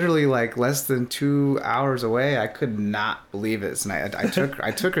like literally like less than 2 hours away. I could not believe it. And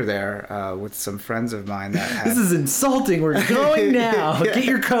I took her there with some friends of mine that had... This is insulting. We're going now. Get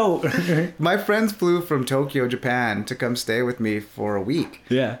your coat. My friends flew from Tokyo, Japan to come stay with me for a week.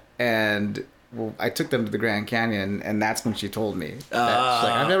 Yeah. And I took them to the Grand Canyon, and that's when she told me. She's like,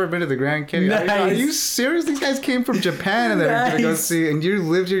 I've never been to the Grand Canyon. Nice. Are you serious? These guys came from Japan and they're going to go see, and you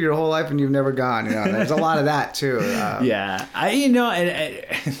lived here your whole life and you've never gone. You know, there's a lot of that too. Yeah,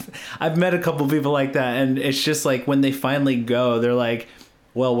 I've met a couple people like that, and it's just like when they finally go, they're like,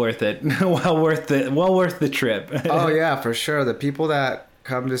 well worth it, well worth the trip. Oh yeah, for sure. The people that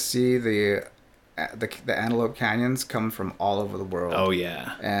come to see the Antelope Canyons come from all over the world. Oh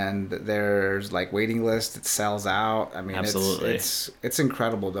yeah. And there's like waiting lists. It sells out. I mean, absolutely. It's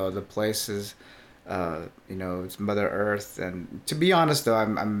incredible though. The place is, you know, it's Mother Earth. And to be honest though,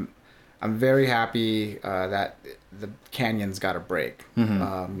 I'm very happy that the canyons got a break. You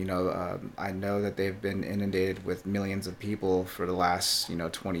know, I know that they've been inundated with millions of people for the last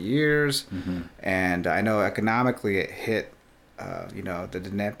 20 years, and I know economically it hit. You know, the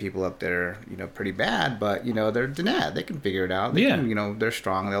Diné people up there, pretty bad, but, they're Diné. They can figure it out. They can, they're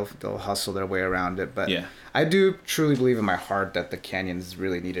strong. They'll hustle their way around it. But I do truly believe in my heart that the canyons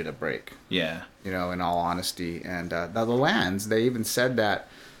really needed a break. Yeah. In all honesty. And the lands, they even said that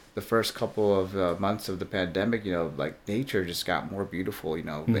the first couple of months of the pandemic, like nature just got more beautiful.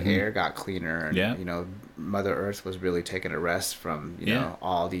 The air got cleaner, and Mother Earth was really taking a rest from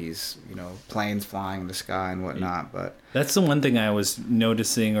all these planes flying in the sky and whatnot. But that's the one thing I was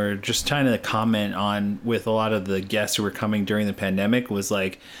noticing, or just trying to comment on with a lot of the guests who were coming during the pandemic, was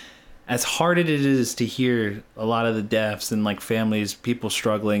like, as hard as it is to hear a lot of the deaths and like families, people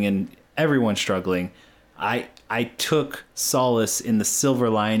struggling and everyone struggling, I took solace in the silver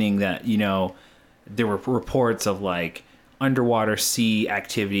lining that, there were reports of like underwater sea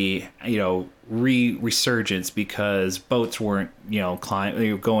activity, resurgence because boats weren't,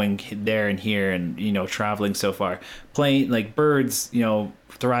 going there and here and, traveling so far. Like birds,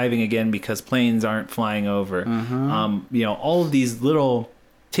 thriving again because planes aren't flying over. All of these little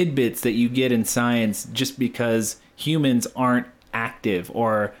tidbits that you get in science just because humans aren't active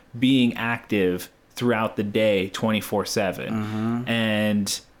or being active throughout the day 24/7.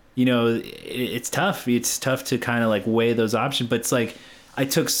 And it's tough to kind of like weigh those options, but it's like I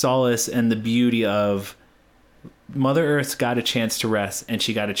took solace in the beauty of Mother Earth's got a chance to rest and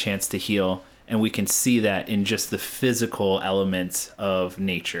she got a chance to heal, and we can see that in just the physical elements of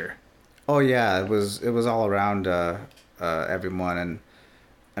nature. Oh yeah, it was all around everyone. And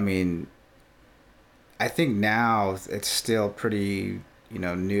I mean, I think now it's still pretty,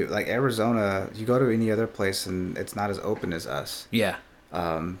 new. Like Arizona, you go to any other place and it's not as open as us. Yeah.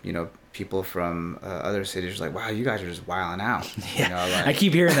 People from other cities are like, wow, you guys are just wilding out. Yeah. I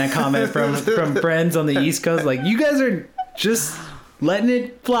keep hearing that comment from friends on the East Coast, like, you guys are just letting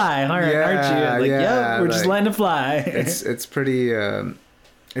it fly, aren't you? Like, yep, we're just letting it fly. It's pretty.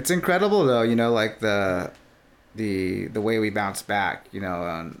 It's incredible though. Like the way we bounce back.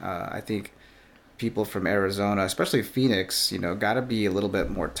 I think people from Arizona, especially Phoenix, got to be a little bit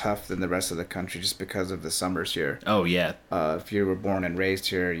more tough than the rest of the country just because of the summers here. Oh yeah. If you were born and raised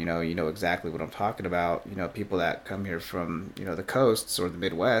here, you know exactly what I'm talking about. People that come here from the coasts or the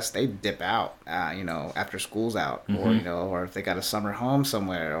Midwest, they dip out, after school's out, or if they got a summer home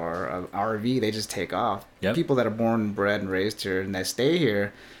somewhere or an RV, they just take off. Yep. People that are born, bred, and raised here and that stay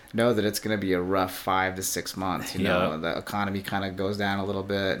here know that it's going to be a rough 5 to 6 months. The economy kind of goes down a little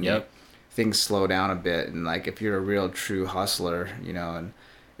bit. And things slow down a bit, and like if you're a real true hustler, and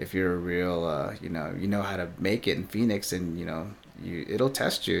if you're a real you know how to make it in Phoenix, and it'll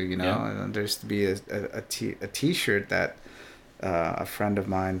test you, and there used to be a t-shirt that a friend of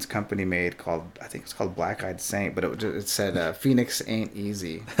mine's company made called, I think it's called Black Eyed Saint, but it said Phoenix ain't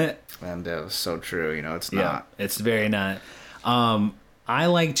easy. And it was so true. It's not. It's very not. I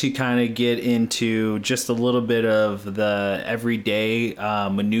like to kind of get into just a little bit of the everyday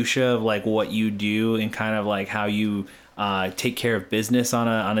minutia of like what you do and kind of like how you take care of business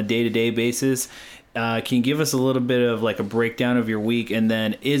on a day-to-day basis. Can you give us a little bit of like a breakdown of your week? And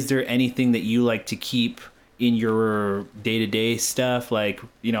then is there anything that you like to keep in your day-to-day stuff? Like,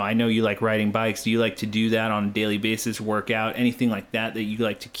 I know you like riding bikes. Do you like to do that on a daily basis, work out, anything like that you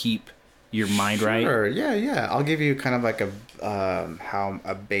like to keep your mind right? Sure. Yeah. I'll give you kind of like how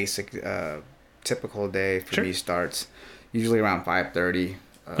a basic typical day for me starts. Usually around 5:30.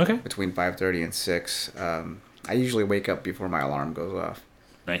 Okay. Between 5:30 and 6. I usually wake up before my alarm goes off.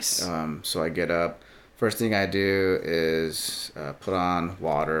 Nice. So I get up. First thing I do is put on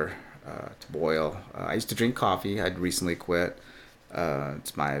water to boil. I used to drink coffee. I'd recently quit.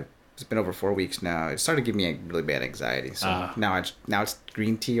 It's been over 4 weeks now. It started giving me a really bad anxiety. So now it's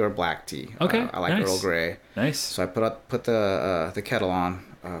green tea or black tea. Okay. I like Earl Grey. Nice. So I put the kettle on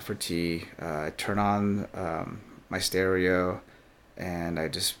for tea. I turn on my stereo, and I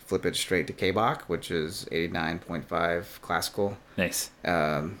just flip it straight to K-Bach, which is 89.5 classical. Nice.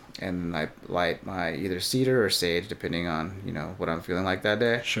 And I light my either cedar or sage, depending on what I'm feeling like that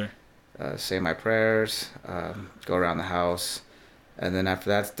day. Sure. Say my prayers. Go around the house. And then after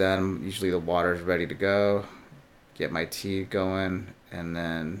that's done, usually the water's ready to go. Get my tea going, and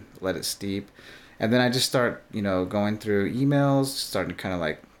then let it steep. And then I just start, going through emails, starting kind of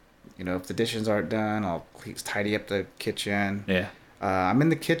like, if the dishes aren't done, I'll tidy up the kitchen. Yeah. I'm in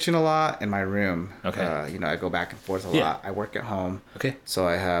the kitchen a lot, in my room. Okay. I go back and forth a lot. I work at home. Okay. So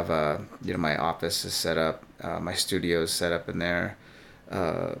I have, my office is set up. My studio is set up in there.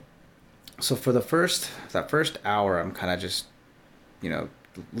 So for that first hour, I'm kind of just,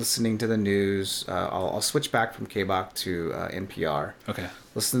 listening to the news. I'll switch back from K-Bach to NPR. Okay.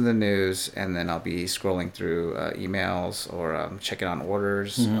 Listen to the news, and then I'll be scrolling through emails or checking on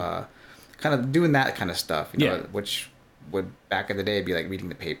orders, kind of doing that kind of stuff, which would back in the day be like reading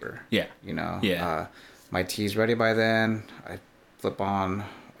the paper. Yeah. My tea's ready by then. I flip on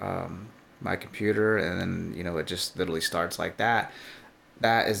my computer, and then, it just literally starts like that.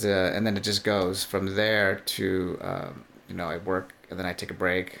 That is and then it just goes from there to, I work, and then I take a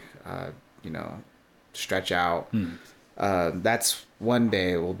break, stretch out. That's one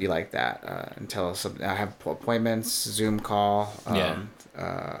day will be like that until I have appointments, Zoom call,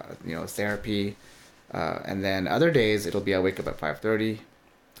 therapy. And then other days it'll be I wake up at 5:30,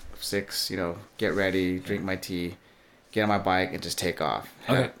 6, get ready, drink my tea, get on my bike, and just take off.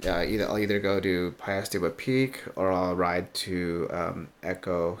 Okay. I'll either go to Payastuma Peak, or I'll ride to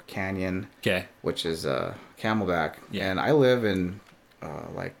Echo Canyon, which is Camelback. Yeah. And I live in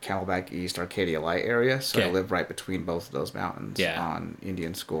Camelback East, Arcadia Light area, so I live right between both of those mountains on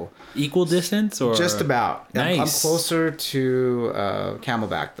Indian School. Equal distance, or just about? Nice. I'm closer to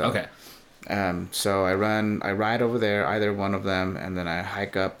Camelback though. Okay. So I ride over there, either one of them, and then I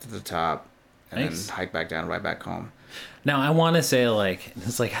hike up to the top, and then hike back down, right back home. Now, I want to say,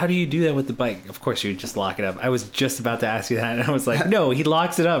 it's like, how do you do that with the bike? Of course, you just lock it up. I was just about to ask you that, and I was like, no, he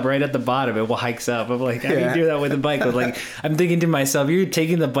locks it up right at the bottom. It hikes up. I'm like, how do you do that with the bike? But I'm thinking to myself, you're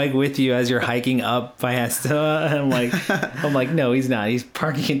taking the bike with you as you're hiking up Payastuma. And I'm like, no, he's not. He's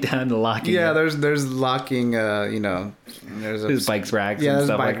parking it down and locking it. Yeah, there's locking, there's bike racks. Yeah, and there's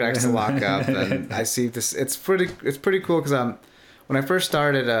stuff bike racks to lock up. And I see this. It's pretty cool because when I first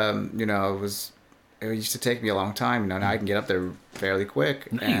started, it was it used to take me a long time. Now I can get up there fairly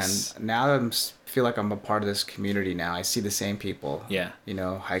quick. Nice. And now I feel like I'm a part of this community now. I see the same people. Yeah.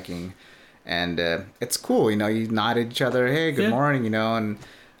 Hiking, and it's cool. You nod at each other. Hey, good morning. And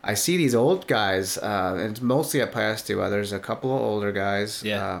I see these old guys. And it's mostly at Payaste. There's a couple of older guys.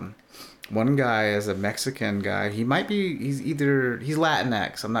 Yeah. One guy is a Mexican guy. He's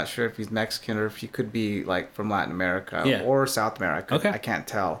Latinx. I'm not sure if he's Mexican or if he could be like from Latin America or South America. Okay. I can't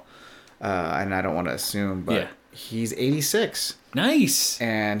tell. And I don't want to assume, but he's 86. Nice.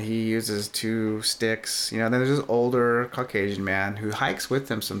 And he uses 2 sticks. Then there's this older Caucasian man who hikes with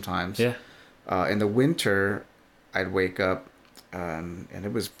him sometimes. Yeah. In the winter, I'd wake up and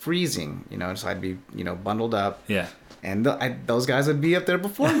it was freezing, so I'd be, bundled up. Yeah. And those guys would be up there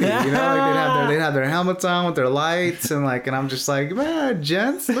before me, they'd have their helmets on with their lights and I'm just like, man,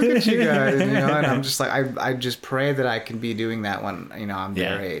 gents, look at you guys, and I'm just like, I just pray that I can be doing that when, I'm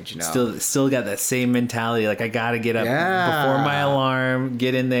their age, Still got that same mentality, like I gotta get up before my alarm,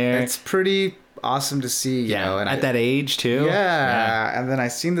 get in there. It's pretty awesome to see, and at that age too. Yeah. And then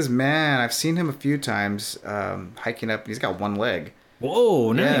I've seen him a few times hiking up, and he's got one leg.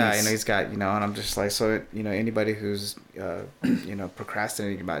 Whoa, nice. Yeah, he's got, and I'm just like, so, anybody who's,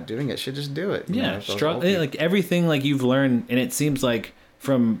 procrastinating about doing it should just do it. Like everything like you've learned, and it seems like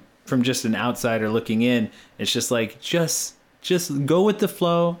from just an outsider looking in, it's just like, just go with the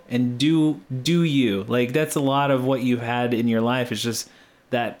flow and do you. Like that's a lot of what you've had in your life. It's just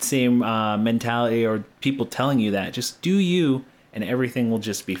that same mentality or people telling you that. Just do you, and everything will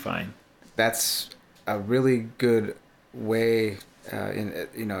just be fine. That's a really good way.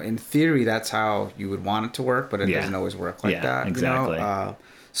 In theory, that's how you would want it to work, but it doesn't always work like that. Exactly.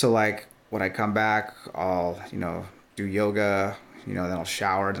 So like when I come back, I'll do yoga. Then I'll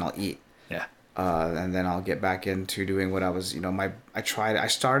shower, then I'll eat. Yeah. And then I'll get back into doing what I was. I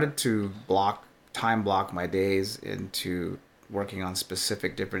started to time block my days into working on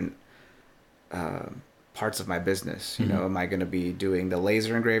specific different parts of my business. Am I going to be doing the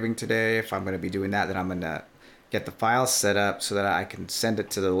laser engraving today? If I'm going to be doing that, then I'm going to get the file set up so that I can send it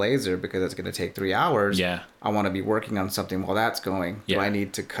to the laser because it's going to take 3 hours. Yeah. I want to be working on something while that's going. Yeah. Do I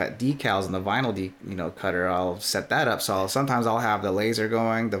need to cut decals on the vinyl cutter? I'll set that up. So sometimes I'll have the laser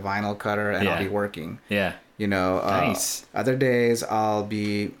going, the vinyl cutter, and I'll be working. Yeah. Nice. Other days I'll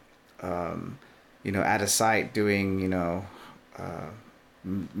be, at a site doing,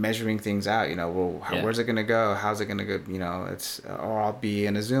 measuring things out, where's it going to go? How's it going to go? Or I'll be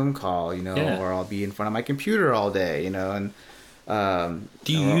in a Zoom call, or I'll be in front of my computer all day, and,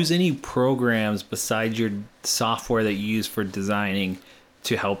 do you use any programs besides your software that you use for designing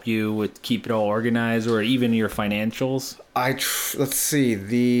to help you with keep it all organized, or even your financials? Let's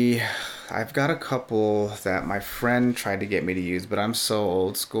see, I've got a couple that my friend tried to get me to use, but I'm so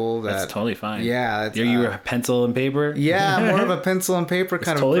old school that that's totally fine. Yeah, are you a pencil and paper? Yeah, more of a pencil and paper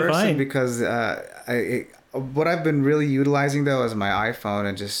kind of person fine. Because what I've been really utilizing though is my iPhone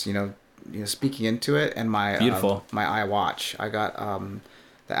and just speaking into it and my my iWatch. I got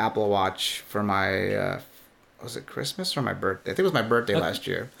the Apple Watch for my was it Christmas or my birthday? I think it was my birthday last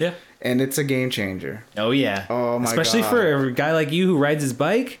year. Yeah. And it's a game changer. Oh, yeah. Oh, my Especially God. for a guy like you who rides his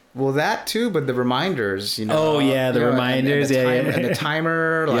bike. Well, that too, but the reminders, Oh, yeah, the reminders. And the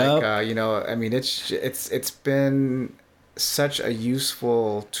timer, it's been such a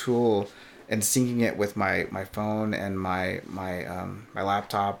useful tool and syncing it with my phone and my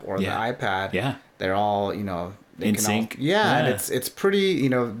laptop or the iPad. Yeah. They're all, they in can sync. And it's pretty,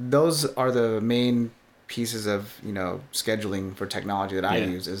 those are the main pieces of scheduling for technology that I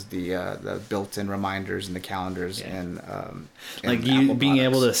use is the built-in reminders and the calendars and like you Apple being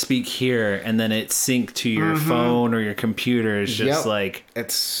products. able to speak here and then it sync to your phone or your computer is just like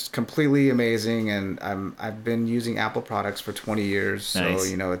it's completely amazing. And I've been using Apple products for 20 years, nice.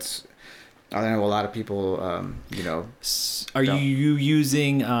 So it's I know a lot of people Are you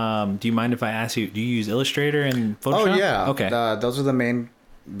using do you mind if I ask you, do you use Illustrator and Photoshop? Oh yeah, okay. Those are the main.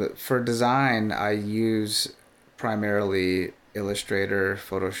 But for design, I use primarily Illustrator,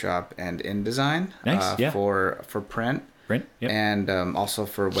 Photoshop, and InDesign. Nice, For print. Print, yep. And also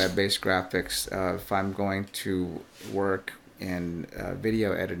for web-based graphics. If I'm going to work in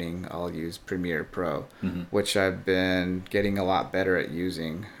video editing, I'll use Premiere Pro, which I've been getting a lot better at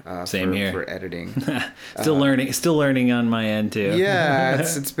using. Same here. For editing. Still learning on my end too. Yeah,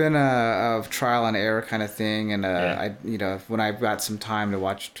 it's been a trial and error kind of thing, and I when I've got some time to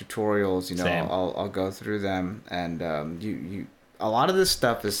watch tutorials, I'll go through them, and you a lot of this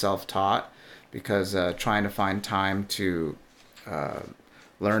stuff is self-taught because trying to find time to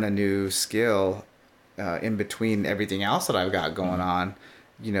learn a new skill in between everything else that I've got going on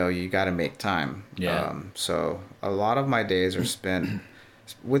you got to make time. Yeah. So a lot of my days are spent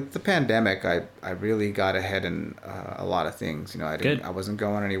with the pandemic. I really got ahead in a lot of things. Good. I wasn't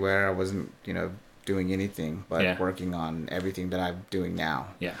going anywhere. I wasn't, doing anything but Yeah. working on everything that I'm doing now.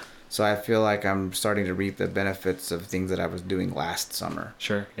 Yeah. So I feel like I'm starting to reap the benefits of things that I was doing last summer.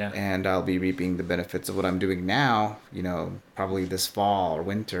 Sure. Yeah. And I'll be reaping the benefits of what I'm doing now, probably this fall or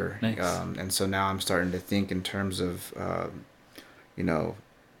winter. Nice. And so now I'm starting to think in terms of,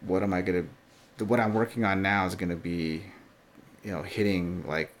 what am I going to, what I'm working on now is going to be, hitting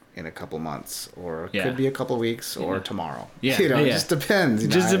like in a couple months, or it Yeah. could be a couple weeks or tomorrow. Yeah. It Yeah. just depends. It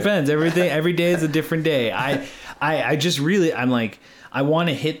just depends. Every day is a different day. I just really, I'm like, I want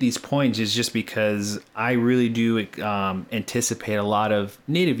to hit these points is just because I really do anticipate a lot of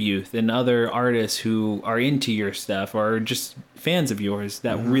Native youth and other artists who are into your stuff or just fans of yours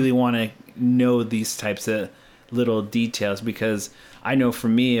that really want to know these types of little details, because I know for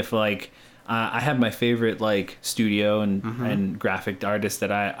me, if like I have my favorite like studio and graphic artists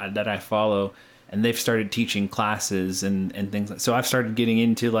that I follow, and they've started teaching classes and things. So I've started getting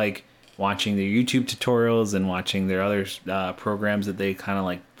into like watching their YouTube tutorials and watching their other programs that they kind of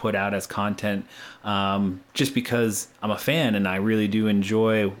like put out as content, just because I'm a fan and I really do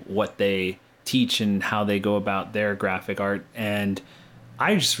enjoy what they teach and how they go about their graphic art. And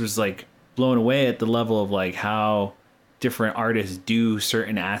I just was like blown away at the level of like how different artists do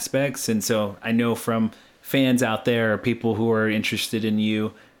certain aspects. And so I know from fans out there or people who are interested in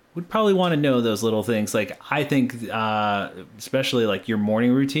you would probably want to know those little things. Like I think, especially like your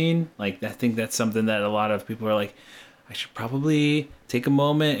morning routine, like I think that's something that a lot of people are like, I should probably take a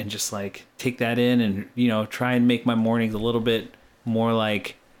moment and just like take that in and, try and make my mornings a little bit more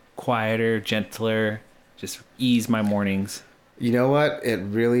like quieter, gentler, just ease my mornings. You know what? It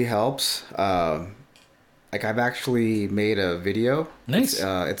really helps. Like I've actually made a video. Nice.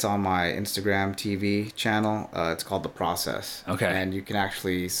 It's on my Instagram TV channel. It's called The Process. Okay. And you can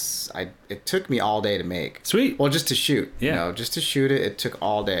actually, it took me all day to make. Sweet. Well, just to shoot. Yeah. Just to shoot it, it took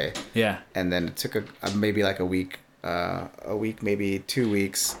all day. Yeah. And then it took maybe like a week, maybe 2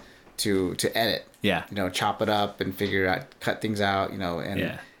 weeks to edit. Yeah. Chop it up and figure out, cut things out, and.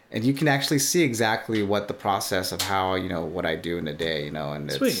 Yeah. And you can actually see exactly what the process of how, what I do in a day,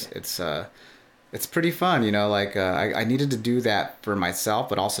 and Sweet. It's pretty fun, like I needed to do that for myself,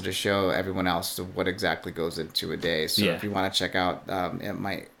 but also to show everyone else what exactly goes into a day. So Yeah. if you want to check out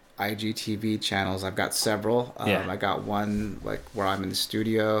my IGTV channels, I've got several. I got one like where I'm in the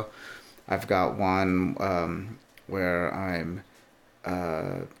studio. I've got one where I'm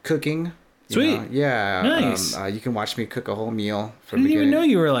cooking. Sweet. Yeah. Nice. You can watch me cook a whole meal. I didn't even know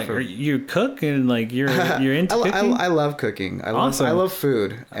you were like, you cook and like you're into cooking? I love cooking. Awesome. I love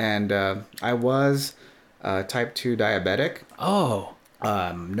food. And I was type 2 diabetic. Oh.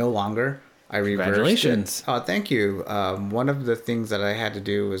 No longer. I reversed Congratulations. it. Oh, thank you. One of the things that I had to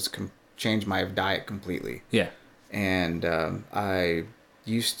do was change my diet completely. Yeah. And I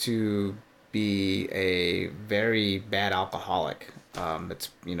used to be a very bad alcoholic. I'm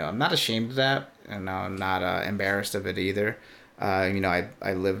not ashamed of that, and I'm not embarrassed of it either.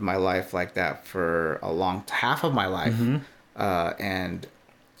 I lived my life like that for half of my life, and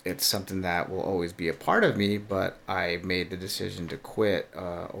it's something that will always be a part of me. But I made the decision to quit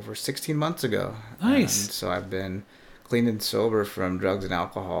over 16 months ago. Nice. And so I've been clean and sober from drugs and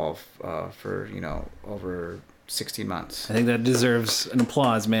alcohol for over 16 months. I think that deserves an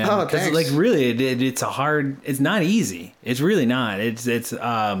applause, man. Oh, 'Cause, thanks. like really, it's not easy. It's really not. It's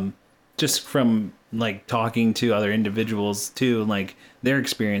just from like talking to other individuals too, like their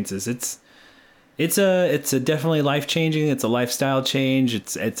experiences. It's a definitely life changing. It's a lifestyle change.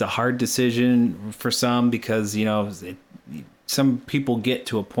 It's a hard decision for some because some people get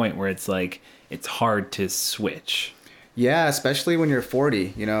to a point where it's like it's hard to switch. Yeah, especially when you're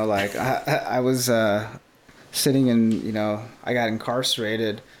 40. Like I was sitting in, I got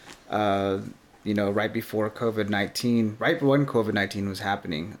incarcerated, right before COVID-19, right when COVID-19 was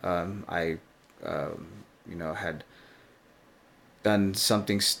happening. I had done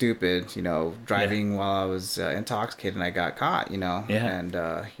something stupid, driving while I was intoxicated, and I got caught, Yeah. and,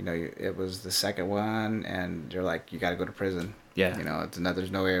 it was the second one, and they're like, you got to go to prison. Yeah.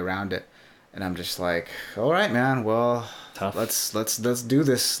 There's no way around it. And I'm just like, all right, man, well, Tough. let's do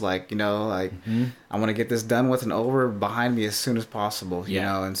this. I want to get this done with and over behind me as soon as possible, you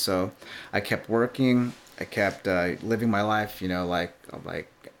know? And so I kept working. I kept living my life, like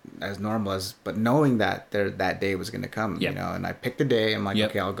as normal but knowing that that day was going to come, and I picked a day. I'm like,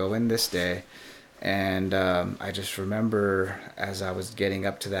 okay, I'll go in this day. And I just remember as I was getting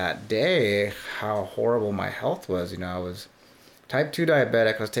up to that day, how horrible my health was. I was type 2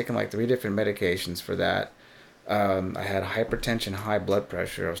 diabetic. I was taking like 3 different medications for that. I had hypertension, high blood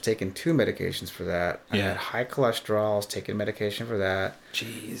pressure. I was taking 2 medications for that. I had high cholesterol. I was taking medication for that.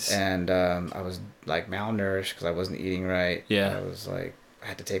 Jeez. And I was like malnourished because I wasn't eating right. Yeah. I was like, I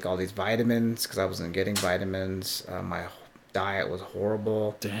had to take all these vitamins because I wasn't getting vitamins. My diet was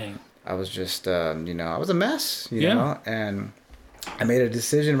horrible. Dang. I was just, I was a mess, you know, and I made a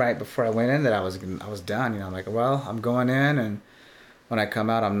decision right before I went in that I was done. I'm like, well, I'm going in, and when I come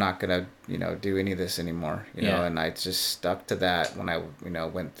out, I'm not gonna, do any of this anymore, you know. And I just stuck to that when I,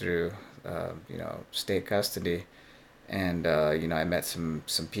 went through, state custody, and I met some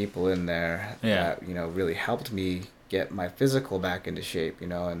people in there that really helped me get my physical back into shape,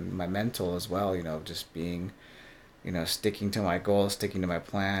 and my mental as well, just being, sticking to my goals, sticking to my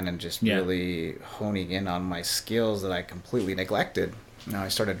plan, and just really honing in on my skills that I completely neglected. I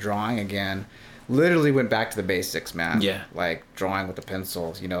started drawing again. Literally went back to the basics, man. Yeah. Like drawing with a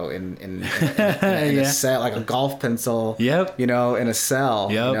pencil, in a cell, like a golf pencil. Yep. In a cell.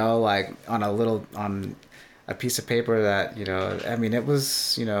 Yep. Like on a piece of paper that, it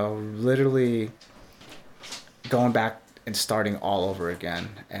was, literally going back and starting all over again.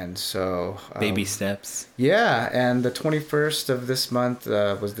 And so baby steps. Yeah, and the 21st of this month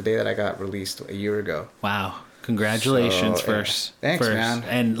was the day that I got released a year ago. Wow. Congratulations first. Thanks, man.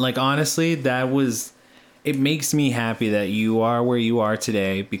 And like honestly, it makes me happy that you are where you are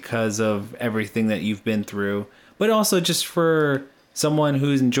today because of everything that you've been through, but also just for someone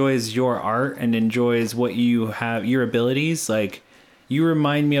who enjoys your art and enjoys what you have, your abilities. Like you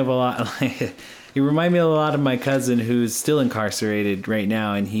remind me of a lot. You remind me of a lot of my cousin who's still incarcerated right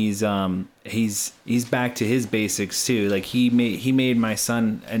now, and he's back to his basics too. Like he made my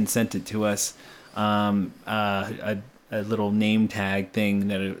son and sent it to us, a little name tag thing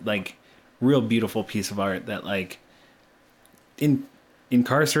that like real beautiful piece of art that like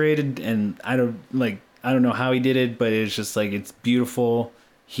incarcerated, and I don't know how he did it, but it's just like it's beautiful.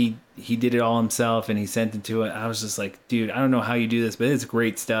 He did it all himself, and he sent it to it. I was just like, dude, I don't know how you do this, but it's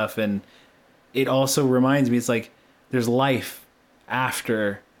great stuff. And it also reminds me, it's like there's life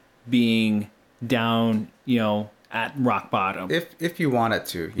after being down, at rock bottom. If you want it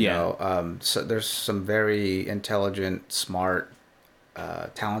to, you know. So there's some very intelligent, smart,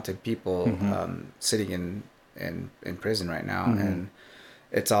 talented people sitting in prison right now, and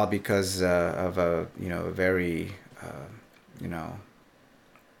it's all because of a very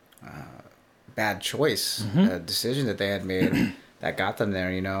bad choice, a decision that they had made. That got them there,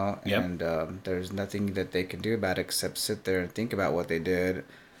 and there's nothing that they can do about it except sit there and think about what they did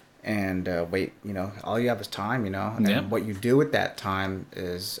and wait, all you have is time, and what you do with that time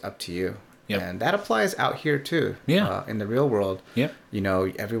is up to you. And that applies out here too. In the real world.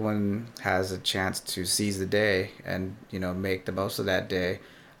 Everyone has a chance to seize the day and, make the most of that day.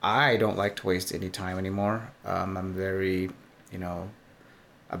 I don't like to waste any time anymore. I'm very,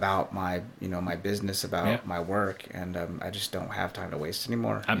 about my my business, about my work, and I just don't have time to waste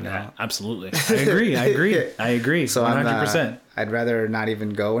anymore. Absolutely, I agree. So 100%. I'd rather not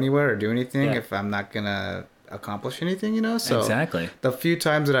even go anywhere or do anything if I'm not gonna accomplish anything. So exactly. The few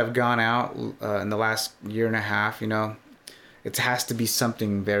times that I've gone out in the last year and a half, it has to be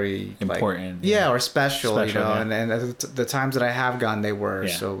something very important, or special, and the times that I have gone, they were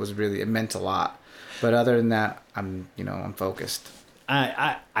so it meant a lot. But other than that, I'm focused.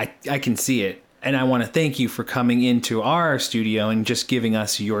 I can see it, and I want to thank you for coming into our studio and just giving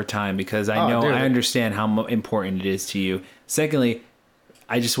us your time, because I understand how important it is to you. Secondly,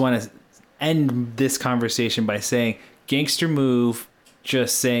 I just want to end this conversation by saying gangster move,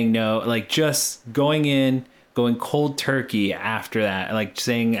 just saying no, like just going cold turkey after that, like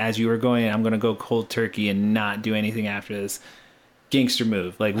saying as you were going in, I'm going to go cold turkey and not do anything after this. Gangster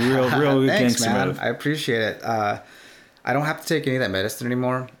move, like real Thanks, gangster man. move. I appreciate it. I don't have to take any of that medicine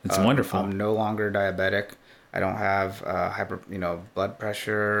anymore. It's wonderful. I'm no longer diabetic. I don't have blood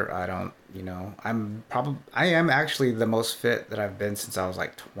pressure. I don't, I am actually the most fit that I've been since I was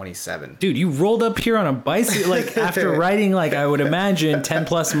like 27. Dude, you rolled up here on a bicycle, like after riding, like I would imagine 10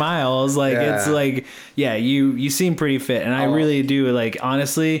 plus miles. Like it's like, you seem pretty fit. And I really do, like,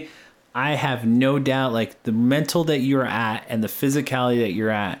 honestly, I have no doubt, like the mental that you're at and the physicality that you're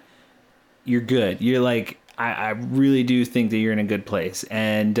at, you're good. You're like, I really do think that you're in a good place.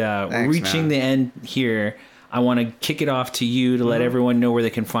 And Thanks, reaching man. the end here, I want to kick it off to you to let everyone know where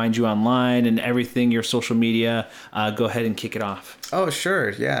they can find you online and everything, your social media. Go ahead and kick it off. Oh, sure.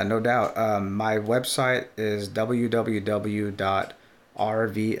 Yeah, no doubt. My website is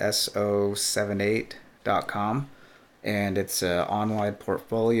www.rvso78.com. And it's an online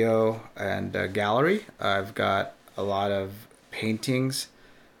portfolio and a gallery. I've got a lot of paintings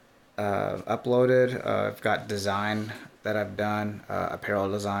uploaded. I've got design that I've done,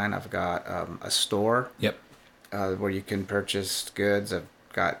 apparel design. I've got a store. Yep. Where you can purchase goods. I've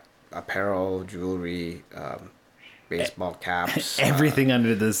got apparel, jewelry, baseball caps, Everything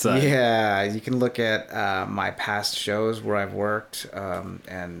under the sun. Yeah, you can look at my past shows where I've worked,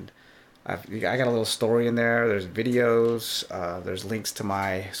 and I got a little story in there. There's videos. There's links to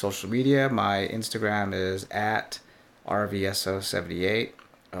my social media. My Instagram is at RVSO78.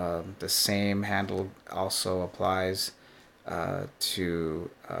 The same handle also applies to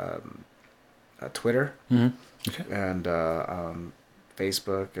Twitter. Mm-hmm. Okay. And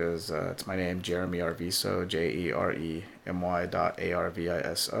Facebook is it's my name, Jeremy Arviso,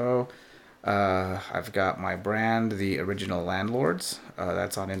 JEREMY.ARVISO. I've got my brand, The Original Landlords.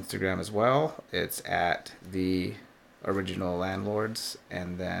 That's on Instagram as well. It's at The Original Landlords.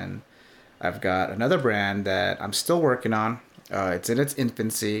 And then I've got another brand that I'm still working on. It's in its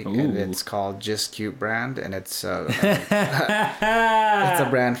infancy, and it's called Just Cute Brand, and it's it's a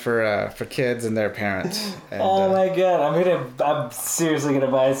brand for kids and their parents. And, oh my god, I'm seriously gonna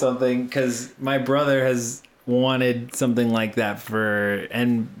buy something because my brother has wanted something like that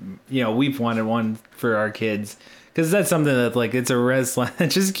and we've wanted one for our kids. Because that's something that's like, it's a wrestling,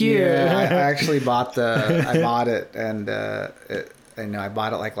 it's just cute. Yeah, I actually bought it, and I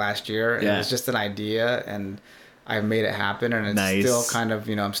bought it like last year, and it was just an idea, and I made it happen, and it's nice. Still kind of,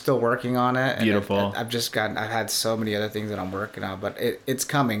 I'm still working on it. And beautiful. I've had so many other things that I'm working on, but it's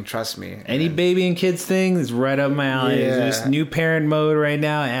coming, trust me. Any baby and kids thing is right up my alley. Yeah. There's new parent mode right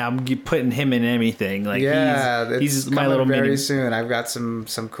now, and I'm putting him in anything. Like he's my little very mini. soon. I've got some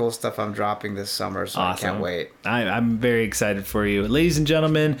cool stuff I'm dropping this summer, so Awesome. I can't wait. I'm very excited for you. Ladies and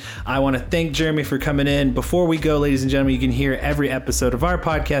gentlemen, I want to thank Jeremy for coming in. Before we go, ladies and gentlemen, you can hear every episode of our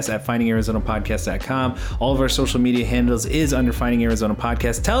podcast at findingarizonapodcast.com. All of our social media handles is under Finding Arizona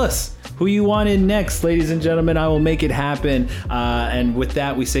Podcast. Tell us who you want in next, ladies and gentlemen. I will make it happen. And with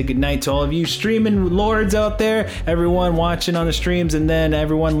that, we say goodnight to all of you streaming lords out there, everyone watching on the streams, and then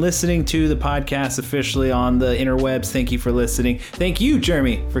everyone listening to the podcast officially on the interwebs. Thank you for listening. Thank you,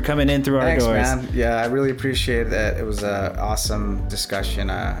 Jeremy, for coming in through our doors. Thanks, man. Yeah, I really appreciate that. It was an awesome discussion,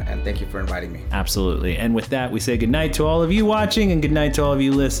 and thank you for inviting me. Absolutely. And with that, we say goodnight to all of you watching and goodnight to all of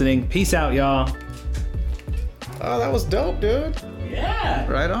you listening. Peace out, y'all. Oh, that was dope, dude. Yeah.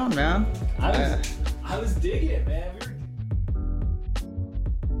 Right on, man. I was digging it, man.